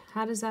brooch.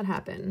 How does that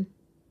happen?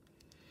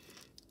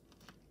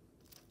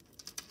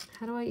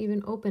 How do I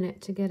even open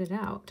it to get it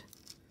out?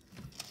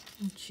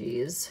 Oh,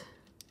 jeez.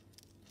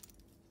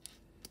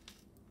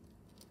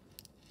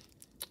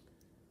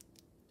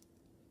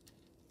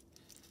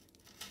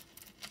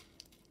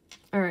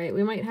 All right,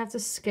 we might have to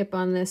skip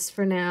on this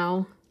for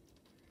now.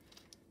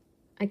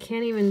 I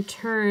can't even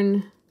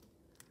turn.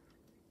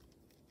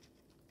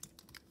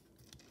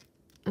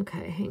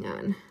 Okay, hang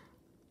on.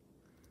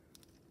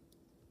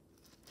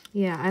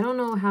 Yeah, I don't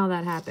know how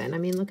that happened. I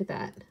mean, look at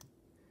that.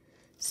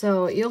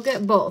 So you'll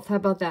get both. How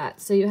about that?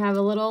 So you have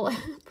a little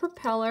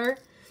propeller,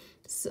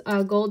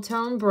 gold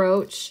tone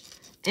brooch,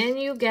 and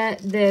you get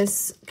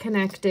this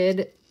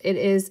connected. It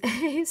is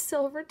a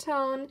silver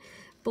tone,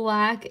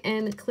 black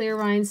and clear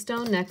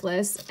rhinestone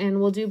necklace,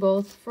 and we'll do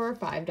both for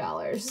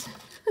 $5.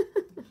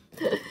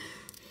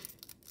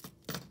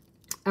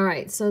 All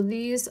right, so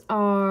these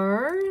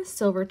are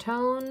silver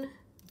tone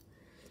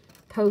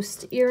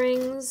post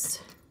earrings.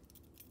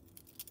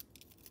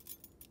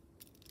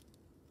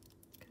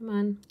 Come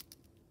on.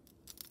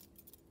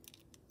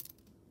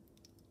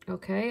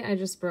 Okay, I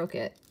just broke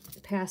it.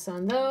 Pass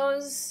on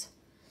those.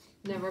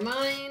 Never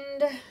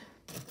mind.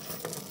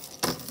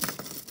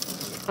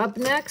 Up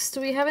next,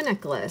 we have a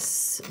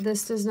necklace.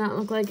 This does not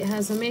look like it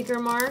has a maker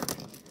mark.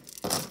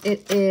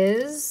 It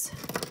is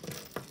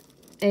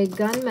a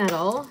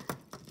gunmetal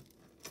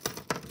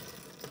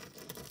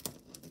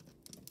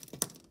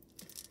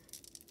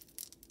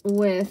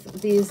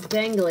with these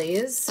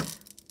danglies.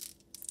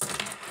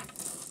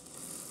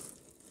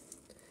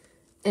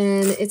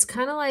 And it's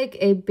kind of like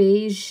a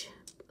beige,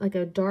 like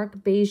a dark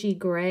beigey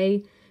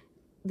gray.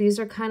 These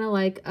are kind of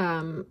like,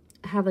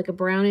 have like a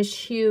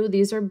brownish hue.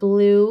 These are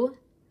blue.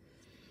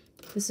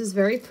 This is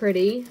very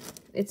pretty.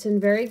 It's in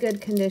very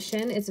good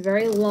condition. It's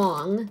very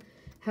long.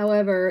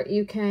 However,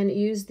 you can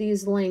use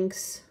these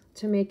links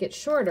to make it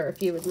shorter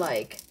if you would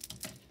like,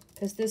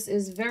 because this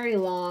is very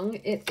long.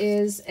 It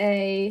is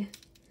a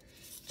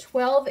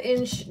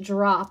 12-inch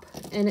drop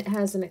and it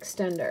has an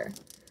extender.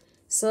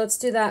 So let's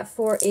do that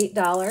for $8.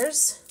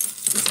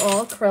 It's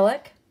all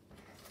acrylic.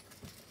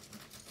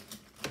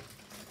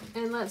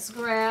 And let's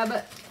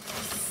grab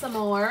some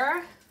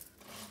more.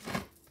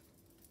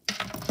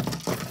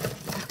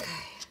 Okay.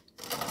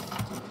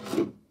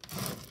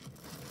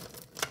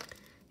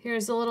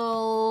 Here's a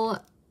little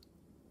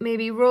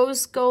maybe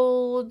rose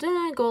gold,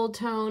 gold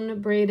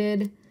tone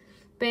braided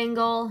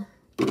bangle.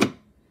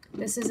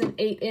 This is an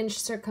 8-inch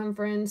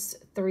circumference,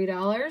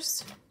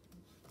 $3.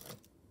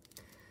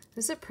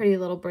 This is a pretty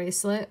little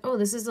bracelet. Oh,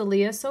 this is a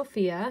Leah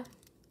Sophia.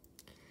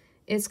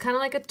 It's kind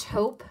of like a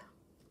taupe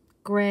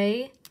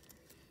gray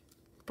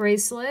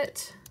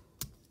bracelet,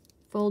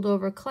 fold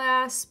over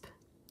clasp.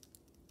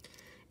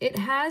 It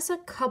has a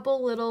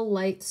couple little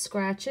light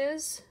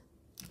scratches.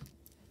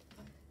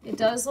 It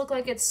does look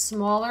like it's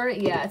smaller.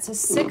 Yeah, it's a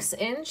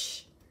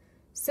 6-inch,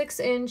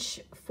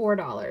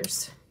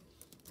 $4.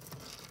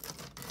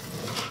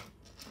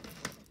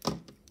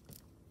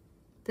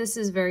 This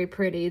is very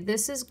pretty.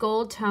 This is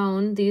gold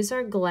tone. These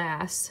are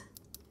glass.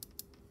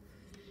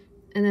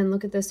 And then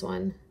look at this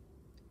one.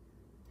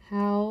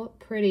 How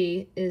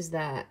pretty is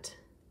that?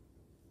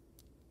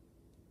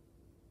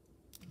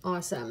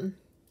 Awesome.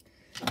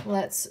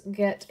 Let's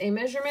get a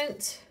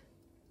measurement.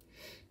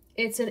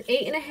 It's an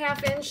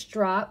 8.5-inch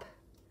drop,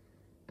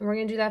 and we're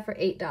gonna do that for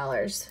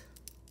 $8.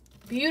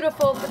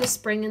 Beautiful for the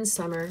spring and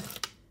summer.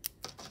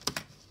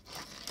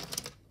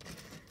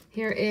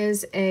 Here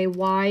is a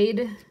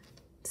wide,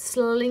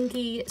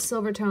 slinky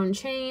silver tone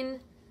chain.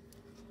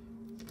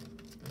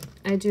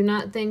 I do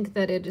not think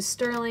that it is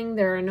sterling.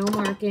 There are no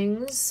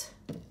markings.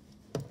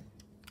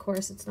 Of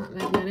course, it's not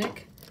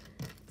magnetic.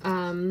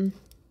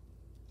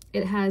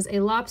 It has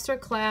a lobster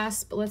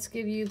clasp. Let's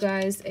give you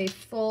guys a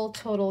full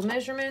total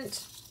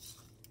measurement.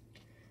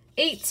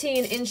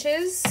 18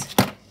 inches.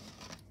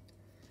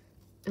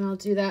 And I'll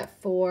do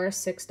that for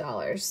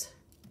 $6.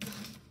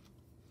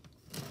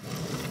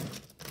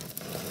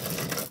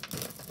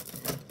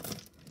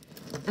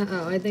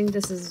 Uh-oh, I think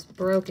this is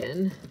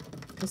broken,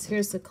 because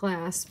here's the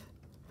clasp.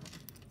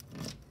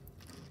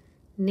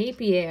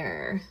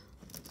 Napier.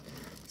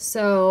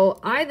 So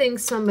I think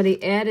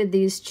somebody added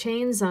these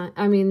chains on,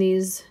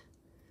 these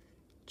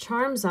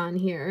charms on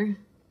here.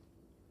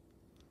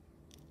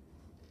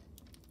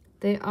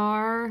 They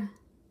are,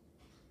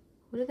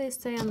 what do they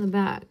say on the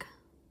back?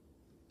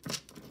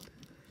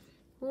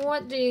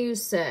 What do you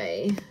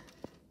say?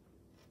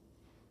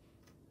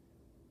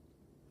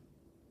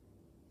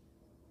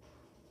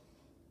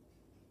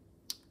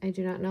 I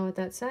do not know what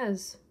that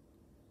says.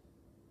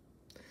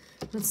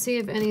 Let's see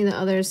if any of the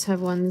others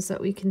have ones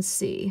that we can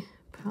see.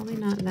 Probably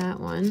not that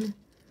one.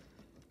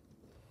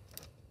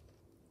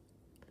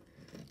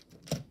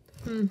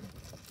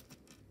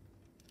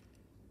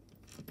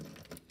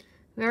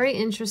 Very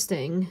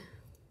interesting.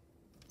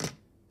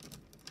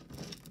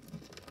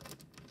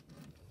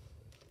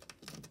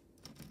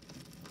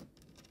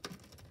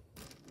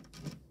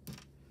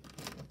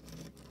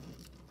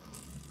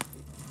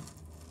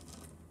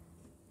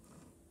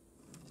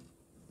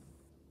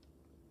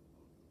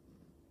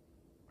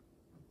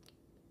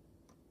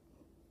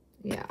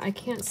 Yeah, I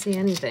can't see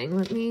anything.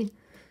 Let me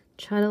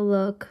try to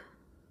look.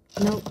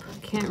 Nope,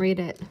 can't read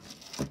it.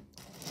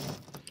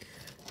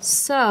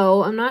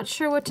 So, I'm not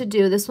sure what to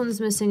do. This one's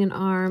missing an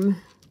arm.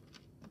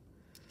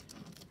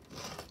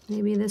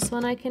 Maybe this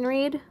one I can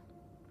read?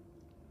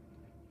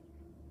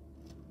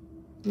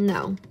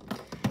 No.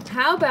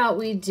 How about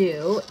we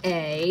do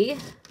a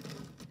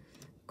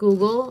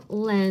Google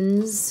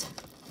Lens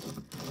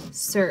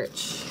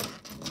search?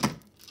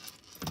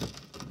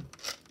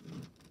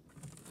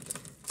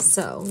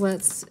 So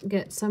let's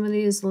get some of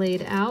these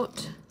laid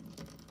out.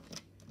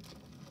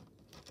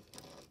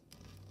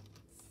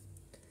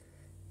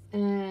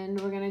 And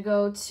we're going to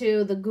go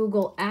to the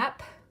Google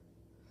app,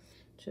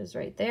 which is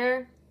right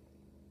there.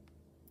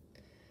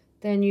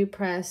 Then you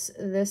press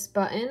this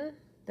button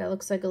that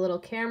looks like a little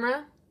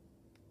camera.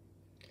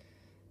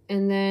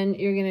 And then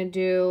you're going to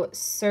do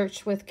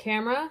search with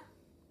camera.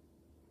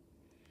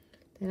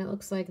 Then it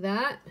looks like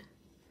that.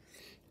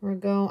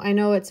 I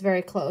know it's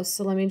very close,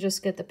 so let me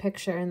just get the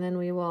picture and then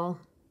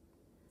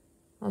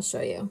I'll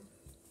show you.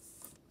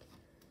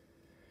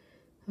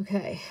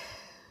 Okay.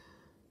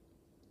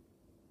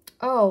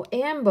 Oh,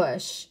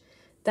 ambush.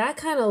 That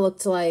kind of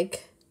looked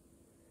like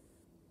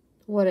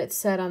what it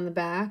said on the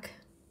back.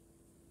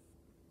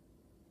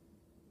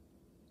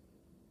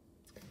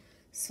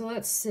 So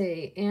let's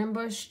see.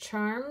 Ambush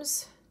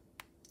charms.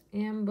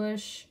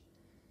 Ambush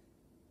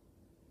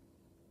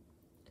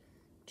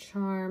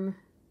charm.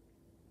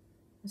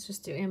 Let's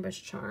just do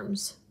ambush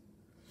charms.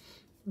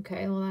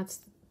 Okay, well that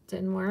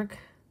didn't work.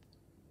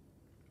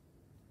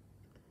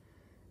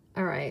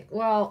 All right,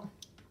 well,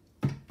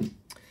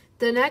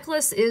 the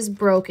necklace is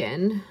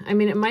broken. I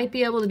mean, it might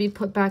be able to be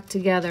put back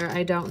together.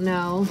 I don't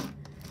know.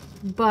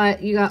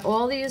 But you got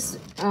all these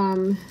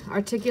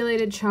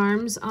articulated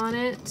charms on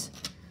it.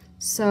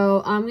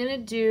 So I'm gonna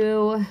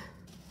do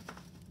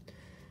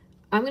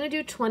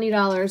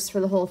 $20 for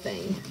the whole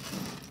thing.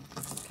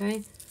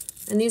 Okay,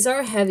 and these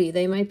are heavy.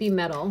 They might be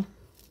metal.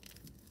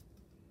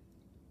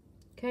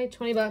 Okay,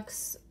 20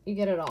 bucks. You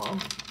get it all.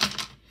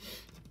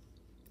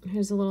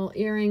 Here's a little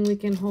earring we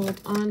can hold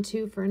on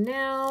to for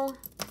now.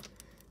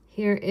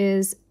 Here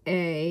is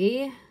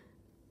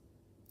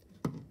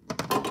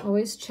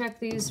always check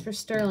these for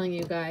sterling,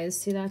 you guys.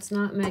 See, that's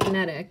not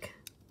magnetic.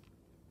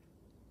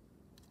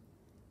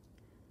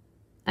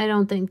 I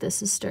don't think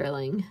this is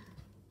sterling.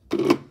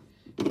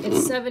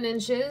 It's 7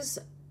 inches,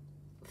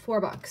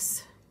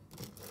 $4.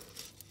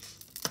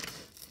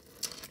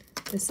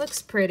 This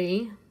looks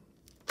pretty.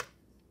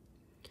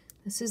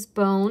 This is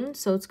bone,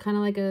 so it's kind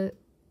of like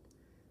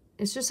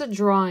it's just a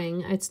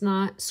drawing. It's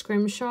not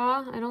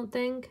scrimshaw, I don't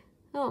think.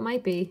 Oh, it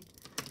might be.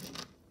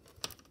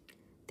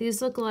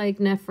 These look like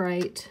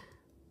nephrite.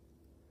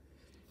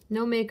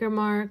 No maker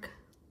mark.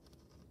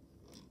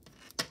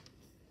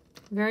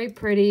 Very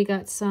pretty.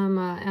 Got some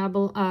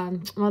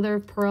mother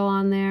of pearl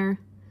on there.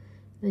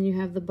 Then you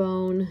have the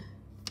bone.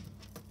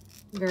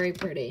 Very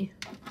pretty.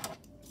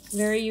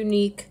 Very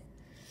unique.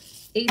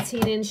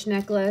 18-inch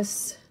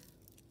necklace.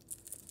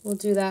 We'll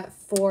do that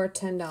for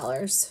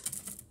 $10.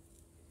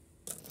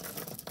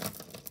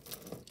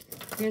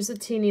 Here's a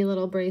teeny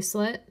little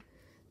bracelet.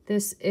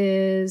 This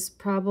is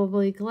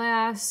probably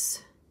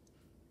glass.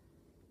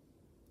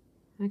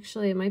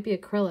 Actually, it might be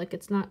acrylic.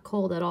 It's not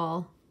cold at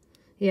all.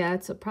 Yeah,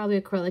 it's probably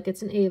acrylic.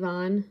 It's an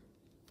Avon.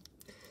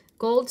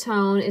 Gold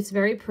tone. It's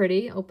very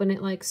pretty. Open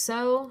it like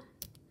so.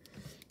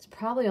 It's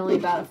probably only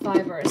about a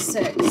 5 or a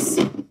 6.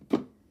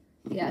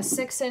 Yeah,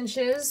 6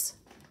 inches.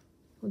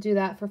 We'll do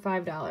that for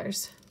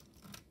 $5.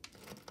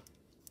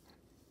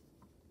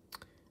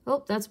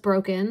 Oh, that's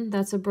broken.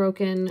 That's a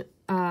broken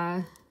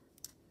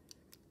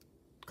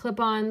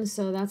clip-on,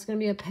 so that's going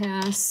to be a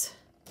pass.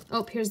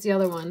 Oh, here's the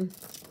other one.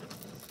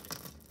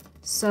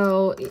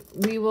 So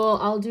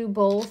I'll do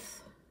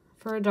both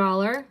for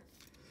 $1.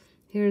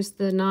 Here's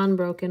the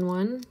non-broken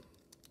one.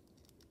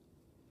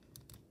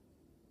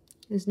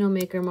 There's no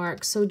maker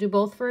mark, so do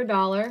both for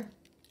 $1.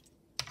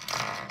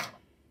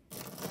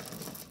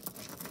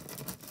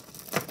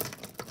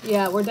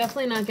 Yeah, we're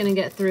definitely not going to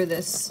get through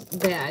this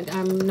bag.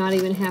 I'm not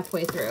even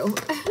halfway through.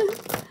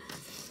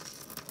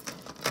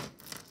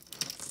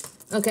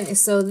 Okay,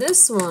 so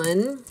this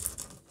one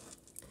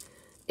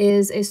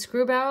is a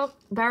screw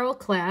barrel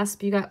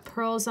clasp. You got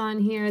pearls on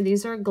here.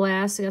 These are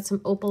glass. You got some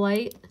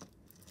opalite.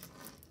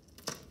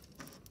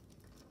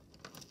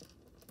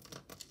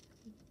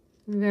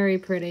 Very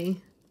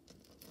pretty.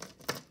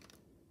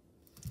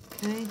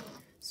 Okay.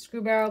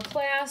 Screw barrel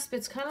clasp.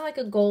 It's kind of like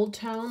a gold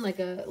tone, like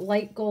a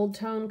light gold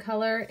tone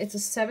color. It's a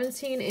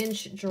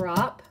 17-inch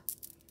drop.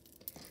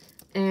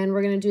 And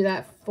we're going to do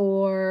that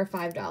for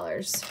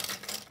 $5.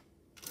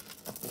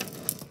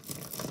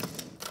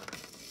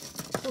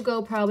 We'll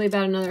go probably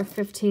about another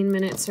 15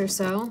 minutes or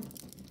so.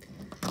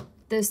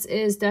 This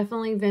is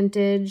definitely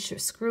vintage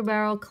screw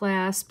barrel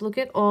clasp. Look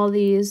at all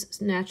these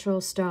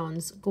natural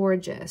stones.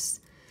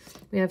 Gorgeous.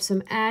 We have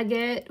some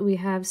agate. We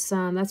have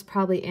some, that's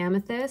probably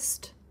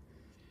amethyst.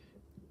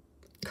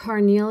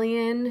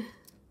 Carnelian.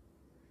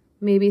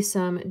 Maybe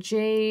some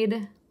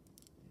jade.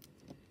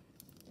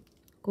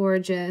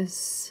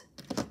 Gorgeous.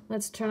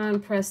 Let's turn on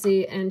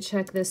Pressy and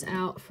check this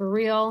out for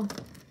real.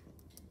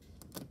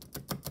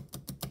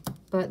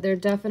 But they're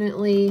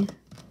definitely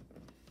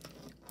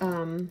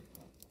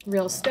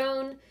real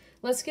stone.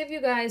 Let's give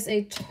you guys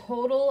a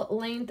total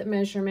length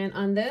measurement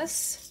on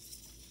this.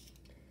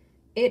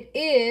 It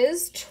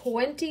is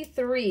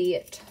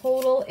 23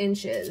 total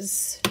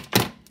inches.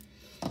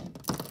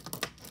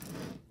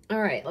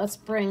 All right, let's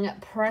bring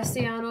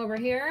Pressy on over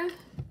here.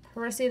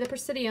 Pressy the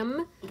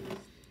Presidium.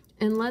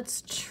 And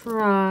let's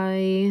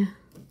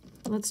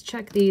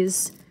check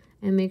these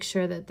and make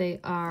sure that they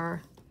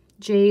are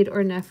jade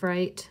or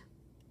nephrite.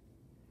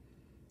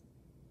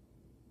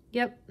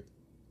 Yep.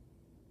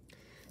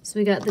 So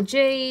we got the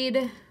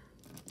jade.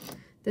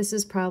 This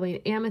is probably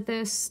an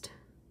amethyst.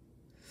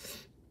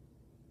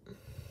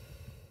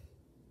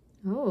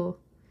 Oh.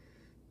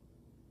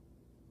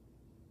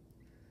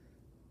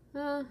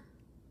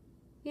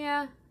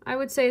 Yeah, I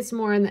would say it's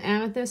more in the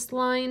amethyst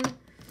line.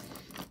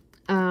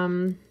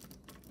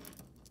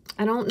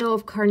 I don't know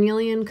if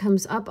carnelian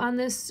comes up on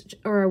this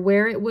or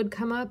where it would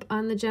come up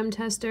on the gem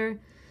tester,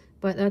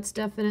 but that's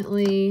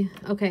definitely,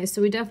 okay,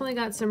 so we definitely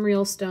got some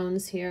real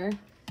stones here.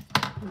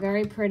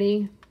 Very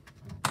pretty.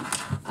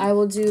 I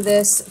will do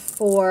this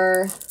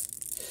for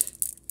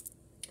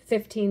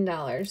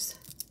 $15.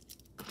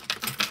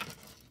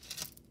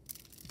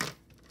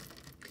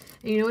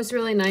 And you know what's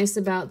really nice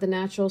about the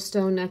natural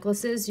stone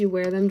necklaces? You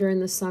wear them during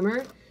the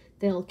summer,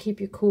 they'll keep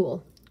you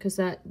cool because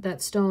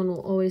that stone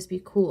will always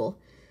be cool.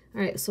 All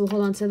right, so we'll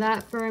hold on to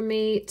that for a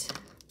mate.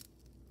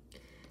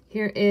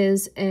 Here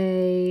is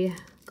a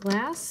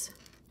glass.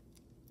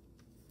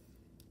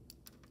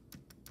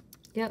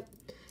 Yep.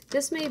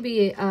 This may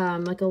be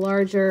like a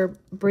larger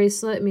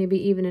bracelet, maybe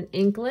even an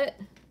anklet.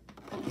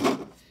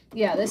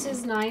 Yeah, this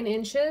is 9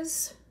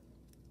 inches.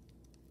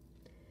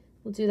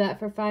 We'll do that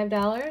for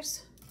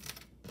 $5.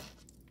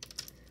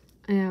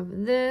 I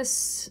have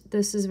this.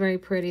 This is very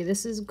pretty.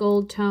 This is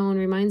gold tone.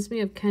 Reminds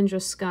me of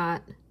Kendra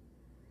Scott.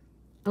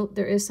 Oh,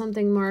 there is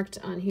something marked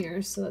on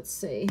here, so let's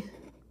see.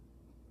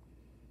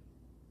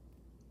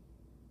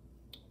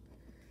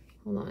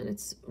 Hold on,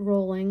 it's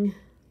rolling.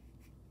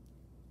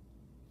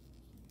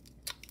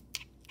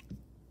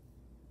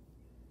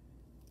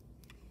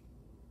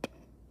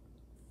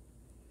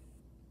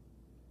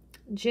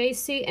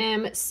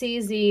 JCM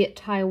CZ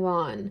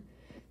Taiwan.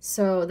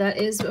 So that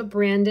is a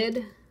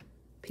branded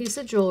piece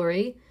of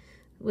jewelry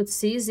with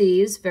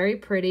CZs, very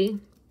pretty.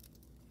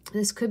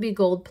 This could be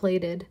gold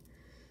plated.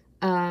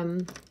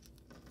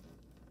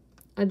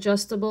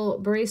 Adjustable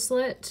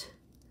bracelet,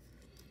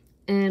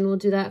 and we'll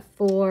do that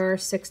for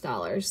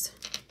 $6.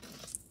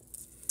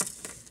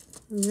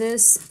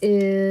 This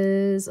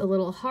is a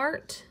little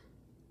heart,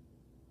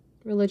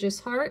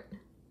 religious heart,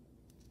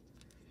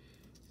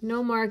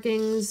 no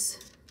markings,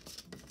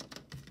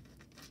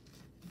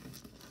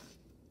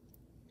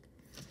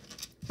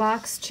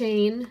 box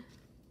chain,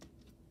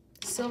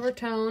 silver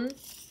tone.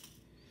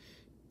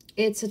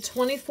 It's a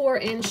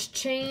 24-inch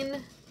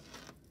chain,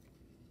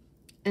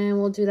 and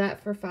we'll do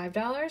that for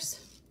 $5.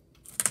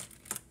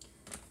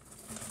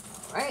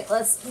 All right,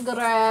 let's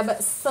grab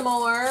some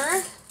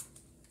more.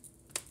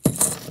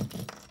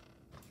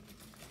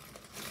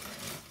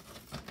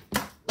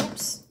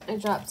 Oops, I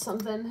dropped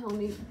something. Let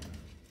me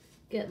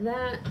get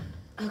that.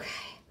 Okay.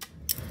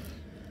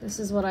 This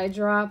is what I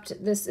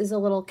dropped. This is a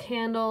little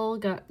candle,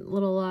 got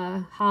little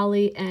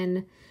holly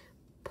and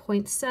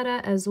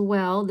poinsettia as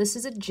well. This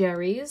is a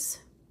Jerry's.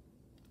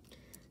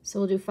 So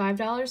we'll do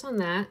 $5 on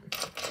that.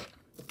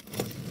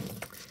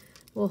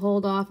 We'll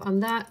hold off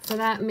on that for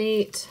that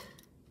mate.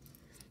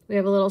 We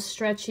have a little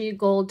stretchy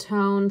gold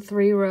tone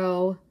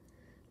 3-row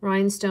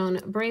rhinestone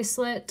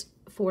bracelet,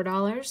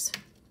 $4.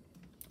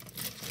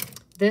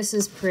 This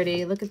is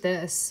pretty. Look at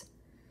this.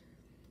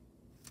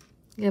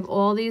 You have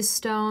all these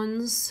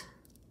stones.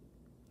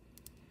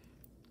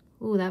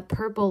 Ooh, that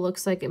purple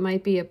looks like it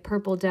might be a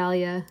purple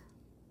dahlia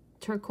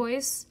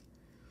turquoise.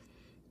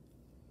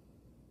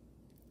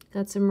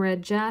 Got some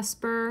red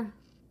jasper,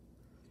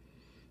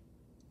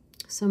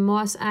 some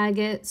moss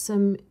agate,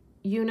 some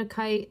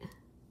unakite.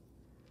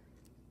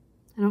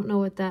 I don't know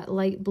what that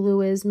light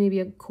blue is, maybe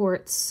a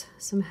quartz,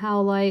 some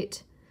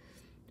howlite.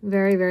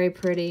 Very, very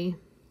pretty.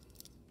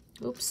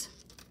 Oops.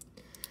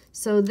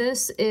 So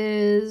this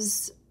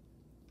is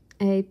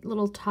a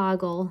little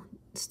toggle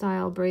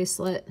style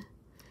bracelet.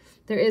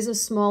 There is a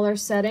smaller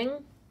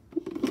setting.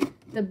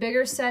 The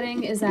bigger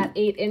setting is at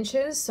 8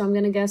 inches, so I'm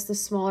going to guess the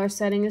smaller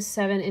setting is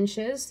 7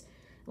 inches.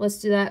 Let's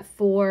do that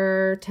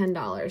for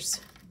 $10.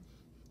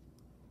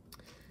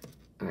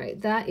 All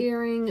right, that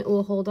earring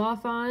we'll hold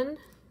off on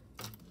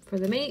for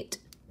the mate.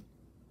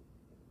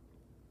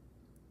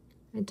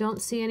 I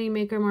don't see any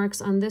maker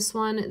marks on this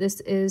one. This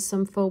is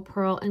some faux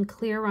pearl and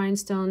clear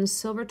rhinestones,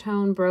 silver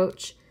tone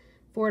brooch,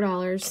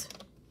 $4.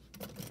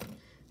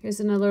 Here's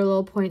another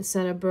little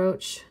poinsettia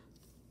brooch,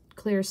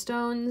 clear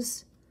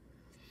stones.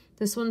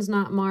 This one's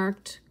not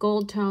marked.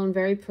 Gold tone,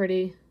 very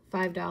pretty,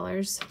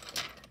 $5.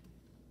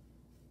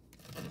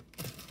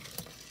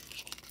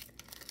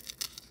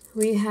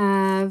 We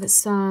have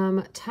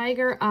some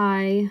tiger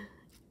eye.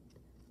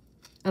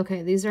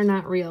 Okay, these are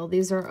not real.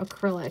 These are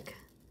acrylic.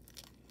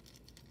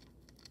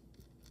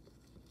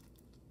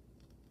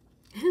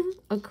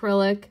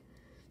 Acrylic,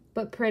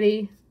 but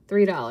pretty,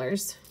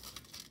 $3.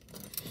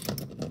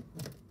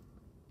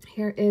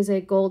 Here is a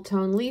gold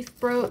tone leaf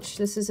brooch.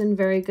 This is in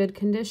very good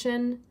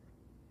condition.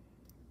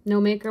 No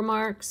maker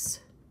marks.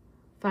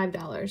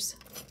 $5.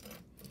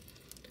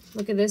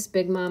 Look at this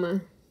big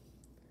mama.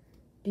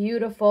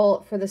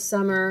 Beautiful for the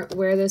summer.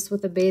 Wear this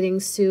with a bathing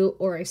suit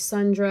or a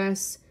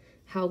sundress.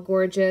 How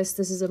gorgeous.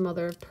 This is a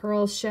mother of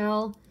pearl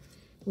shell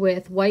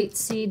with white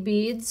seed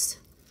beads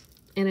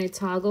and a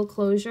toggle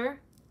closure.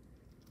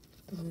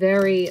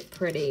 Very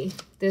pretty.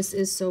 This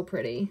is so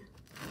pretty.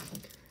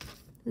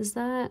 Is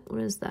that,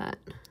 what is that?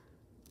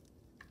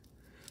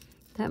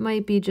 That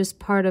might be just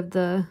part of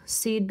the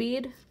seed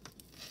bead.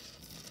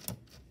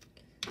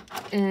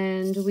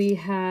 And we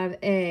have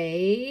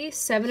a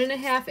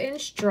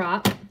 7.5-inch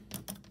drop.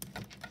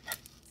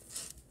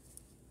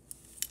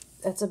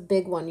 That's a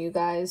big one, you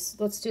guys.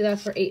 Let's do that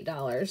for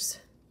 $8.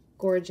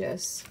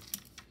 Gorgeous.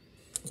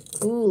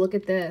 Ooh, look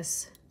at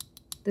this.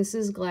 This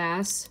is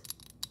glass.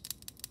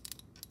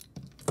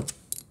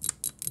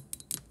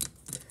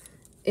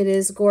 It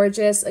is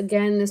gorgeous.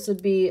 Again, this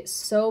would be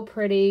so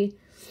pretty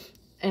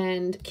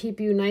and keep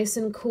you nice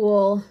and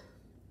cool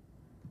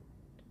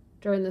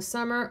during the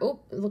summer. Oh,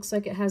 it looks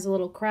like it has a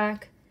little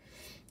crack.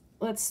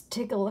 Let's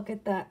take a look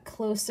at that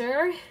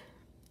closer.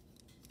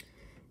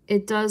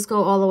 It does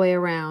go all the way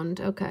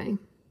around. Okay.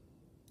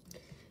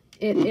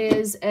 It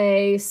is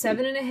a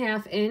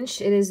 7.5-inch.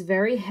 It is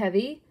very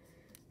heavy.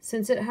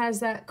 Since it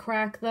has that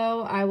crack,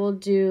 though, I will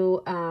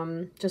do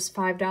just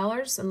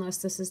 $5, unless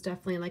this is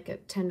definitely like a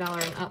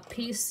 $10 and up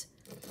piece.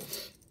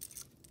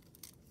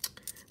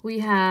 We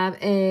have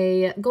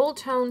a gold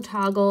tone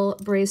toggle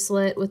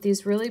bracelet with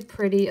these really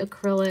pretty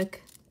acrylic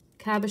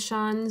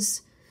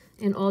cabochons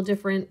in all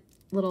different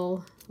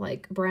little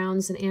like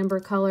browns and amber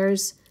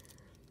colors.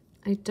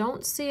 I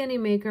don't see any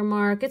maker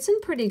mark. It's in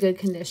pretty good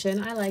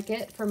condition. I like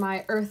it for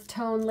my earth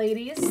tone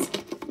ladies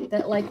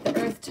that like the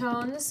earth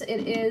tones.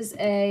 It is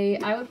a,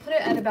 I would put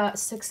it at about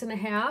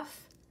 6.5.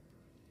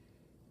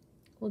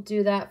 We'll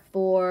do that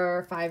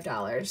for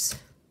 $5.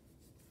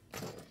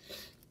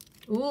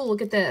 Ooh,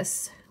 look at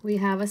this. We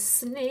have a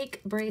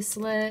snake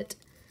bracelet.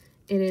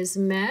 It is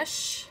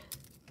mesh.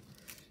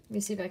 Let me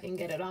see if I can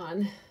get it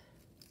on.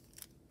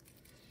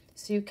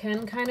 So you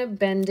can kind of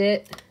bend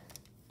it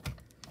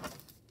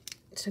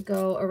to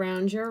go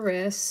around your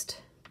wrist.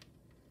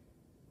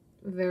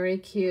 Very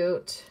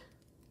cute.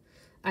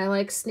 I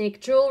like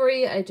snake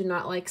jewelry. I do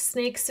not like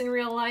snakes in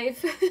real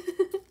life.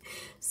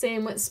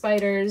 Same with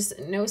spiders.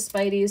 No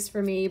spideys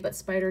for me, but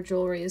spider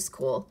jewelry is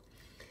cool.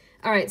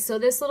 All right, so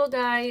this little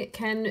guy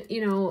can,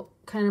 you know,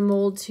 kind of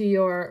mold to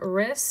your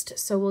wrist.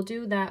 So we'll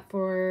do that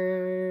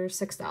for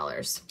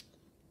 $6.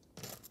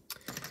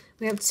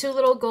 We have two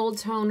little gold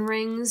tone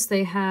rings.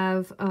 They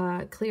have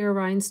clear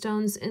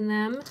rhinestones in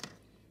them.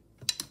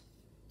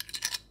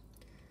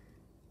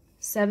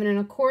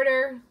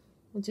 7.25.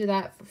 We'll do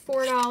that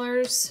for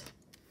 $4.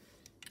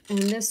 And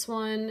this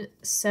one,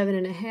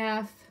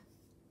 7.5,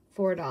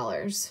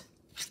 $4.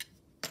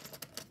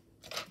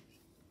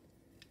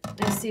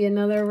 I see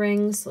another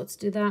ring, so let's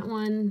do that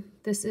one.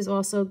 This is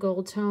also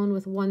gold tone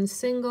with one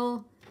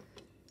single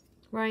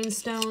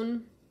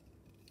rhinestone.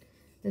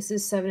 This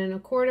is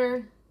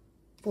 7.25,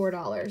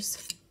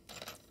 $4.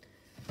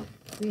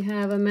 We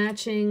have a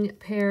matching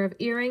pair of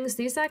earrings.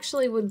 These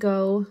actually would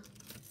go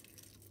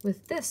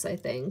with this, I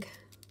think.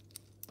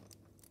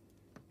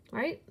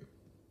 Right?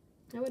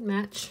 That would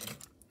match.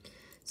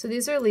 So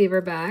these are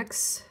lever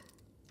backs.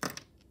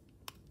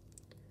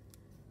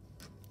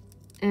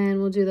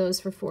 And we'll do those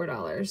for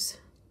 $4.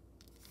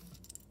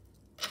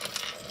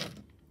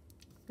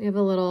 We have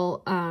a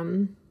little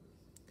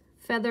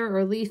feather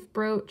or leaf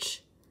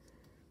brooch.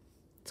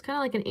 It's kind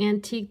of like an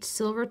antiqued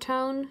silver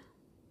tone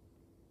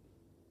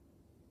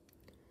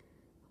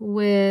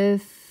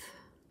with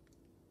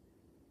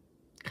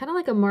kind of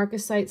like a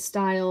marcasite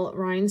style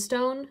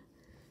rhinestone.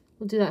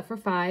 We'll do that for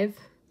 $5.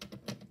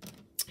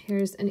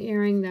 Here's an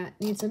earring that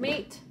needs a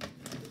mate.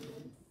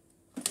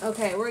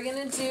 Okay, we're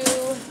gonna do,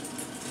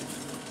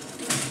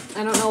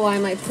 I don't know why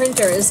my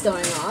printer is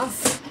going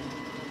off.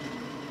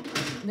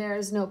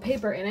 There's no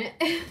paper in it.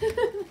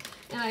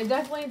 And I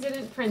definitely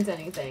didn't print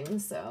anything,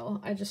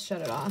 so I just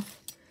shut it off.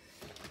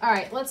 All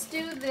right, let's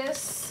do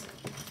this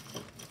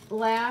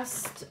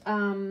last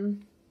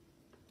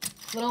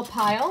little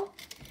pile,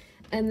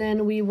 and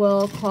then we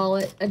will call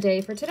it a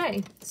day for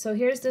today. So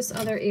here's this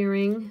other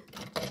earring.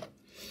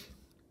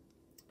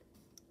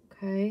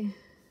 Okay.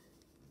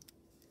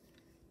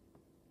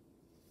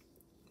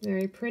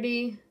 Very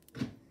pretty.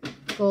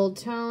 Gold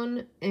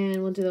tone,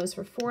 and we'll do those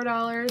for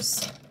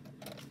 $4.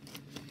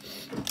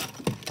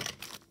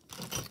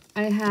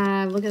 I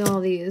have, look at all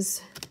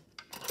these.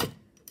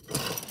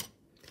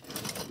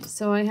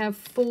 So I have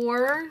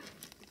 4,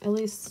 at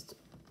least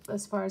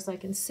as far as I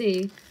can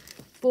see,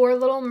 4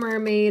 Little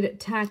Mermaid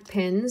tack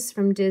pins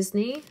from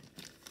Disney.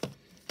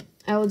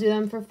 I will do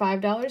them for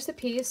 $5 a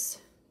piece.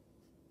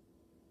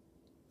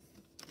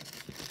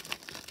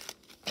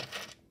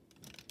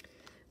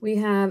 We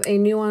have a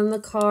new on the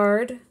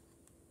card,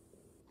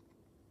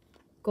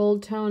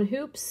 gold tone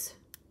hoops.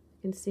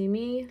 You can see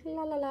me,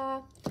 la la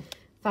la.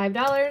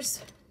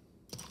 $5.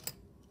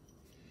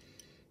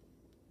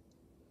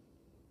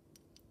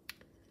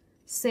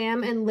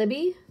 Sam and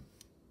Libby.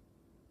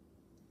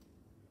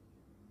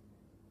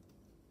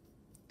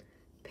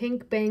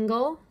 Pink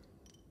bangle.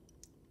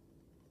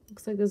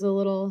 Looks like there's a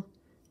little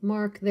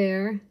mark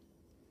there.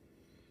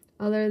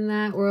 Other than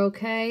that, we're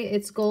okay.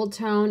 It's gold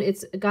tone.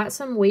 It's got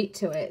some weight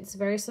to it. It's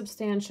very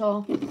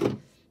substantial.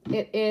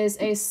 It is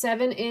a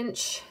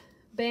 7-inch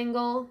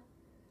bangle,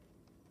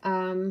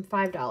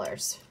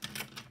 $5.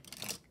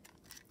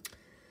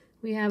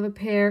 We have a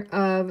pair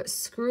of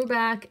screw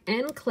back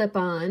and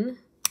clip-on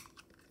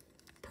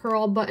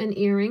pearl button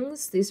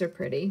earrings. These are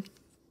pretty.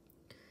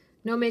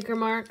 No maker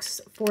marks,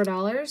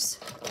 $4.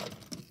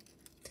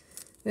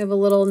 We have a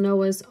little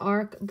Noah's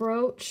Ark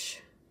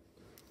brooch.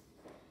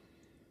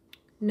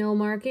 No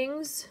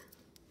markings,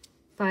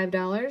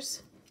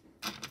 $5.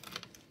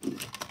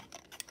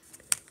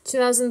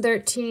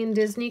 2013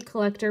 Disney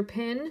collector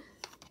pin,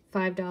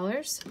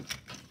 $5.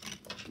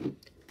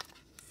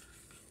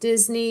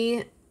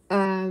 Disney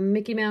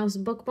Mickey Mouse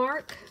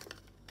bookmark,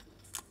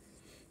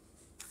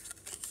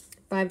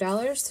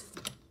 $5.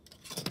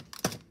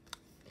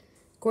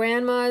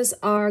 Grandmas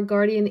are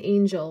guardian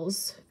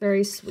angels,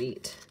 very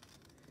sweet,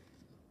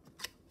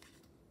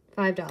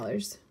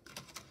 $5.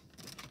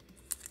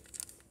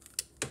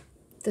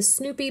 The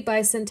Snoopy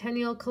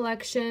Bicentennial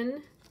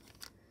Collection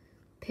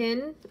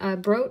pin,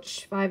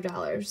 brooch,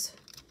 $5.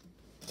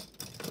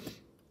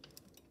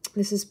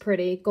 This is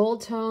pretty.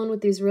 Gold tone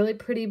with these really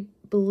pretty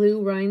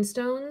blue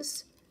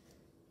rhinestones,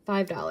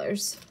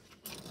 $5.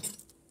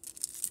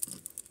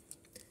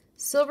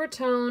 Silver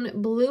tone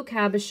blue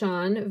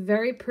cabochon,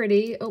 very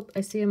pretty. Oh,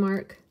 I see a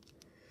mark.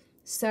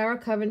 Sarah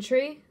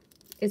Coventry.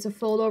 It's a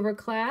fold-over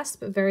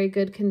clasp, very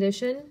good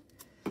condition.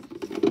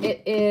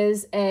 It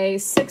is a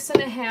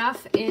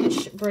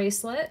 6.5-inch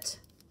bracelet,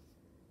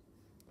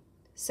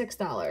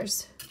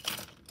 $6.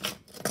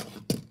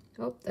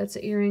 Oh, that's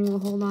an earring we'll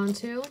hold on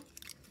to.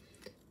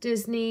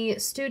 Disney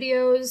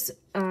Studios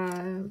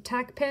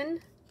tack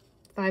pin,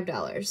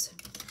 $5.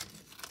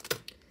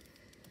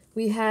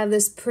 We have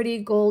this pretty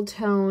gold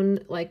tone,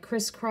 like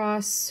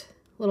crisscross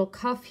little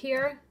cuff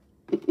here.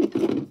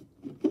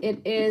 It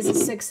is a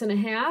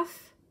 6.5.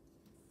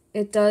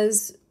 It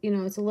does, you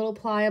know, it's a little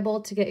pliable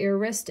to get your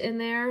wrist in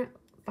there,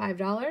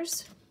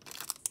 $5.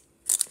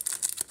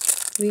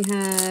 We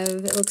have,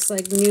 it looks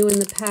like new in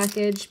the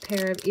package,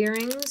 pair of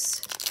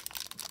earrings.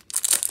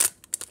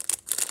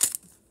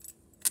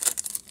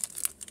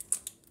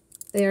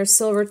 They are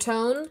silver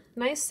tone,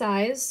 nice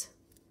size.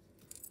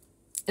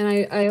 And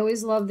I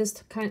always love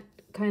this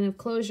kind of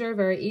closure,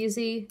 very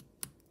easy.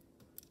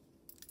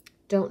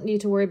 Don't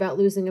need to worry about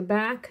losing a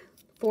back,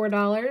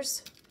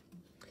 $4.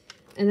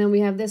 And then we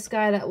have this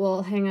guy that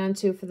we'll hang on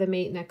to for the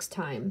mate next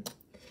time.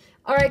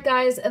 All right,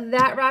 guys,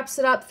 that wraps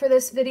it up for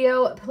this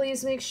video.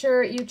 Please make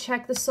sure you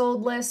check the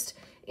sold list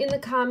in the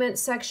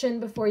comments section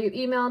before you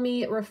email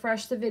me.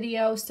 Refresh the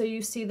video so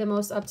you see the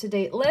most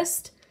up-to-date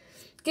list.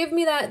 Give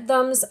me that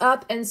thumbs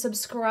up and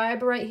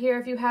subscribe right here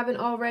if you haven't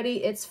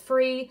already. It's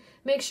free.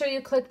 Make sure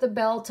you click the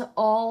bell to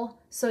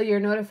all so you're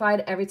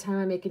notified every time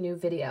I make a new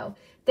video.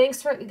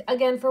 Thanks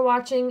again for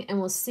watching, and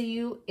we'll see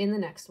you in the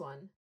next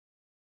one.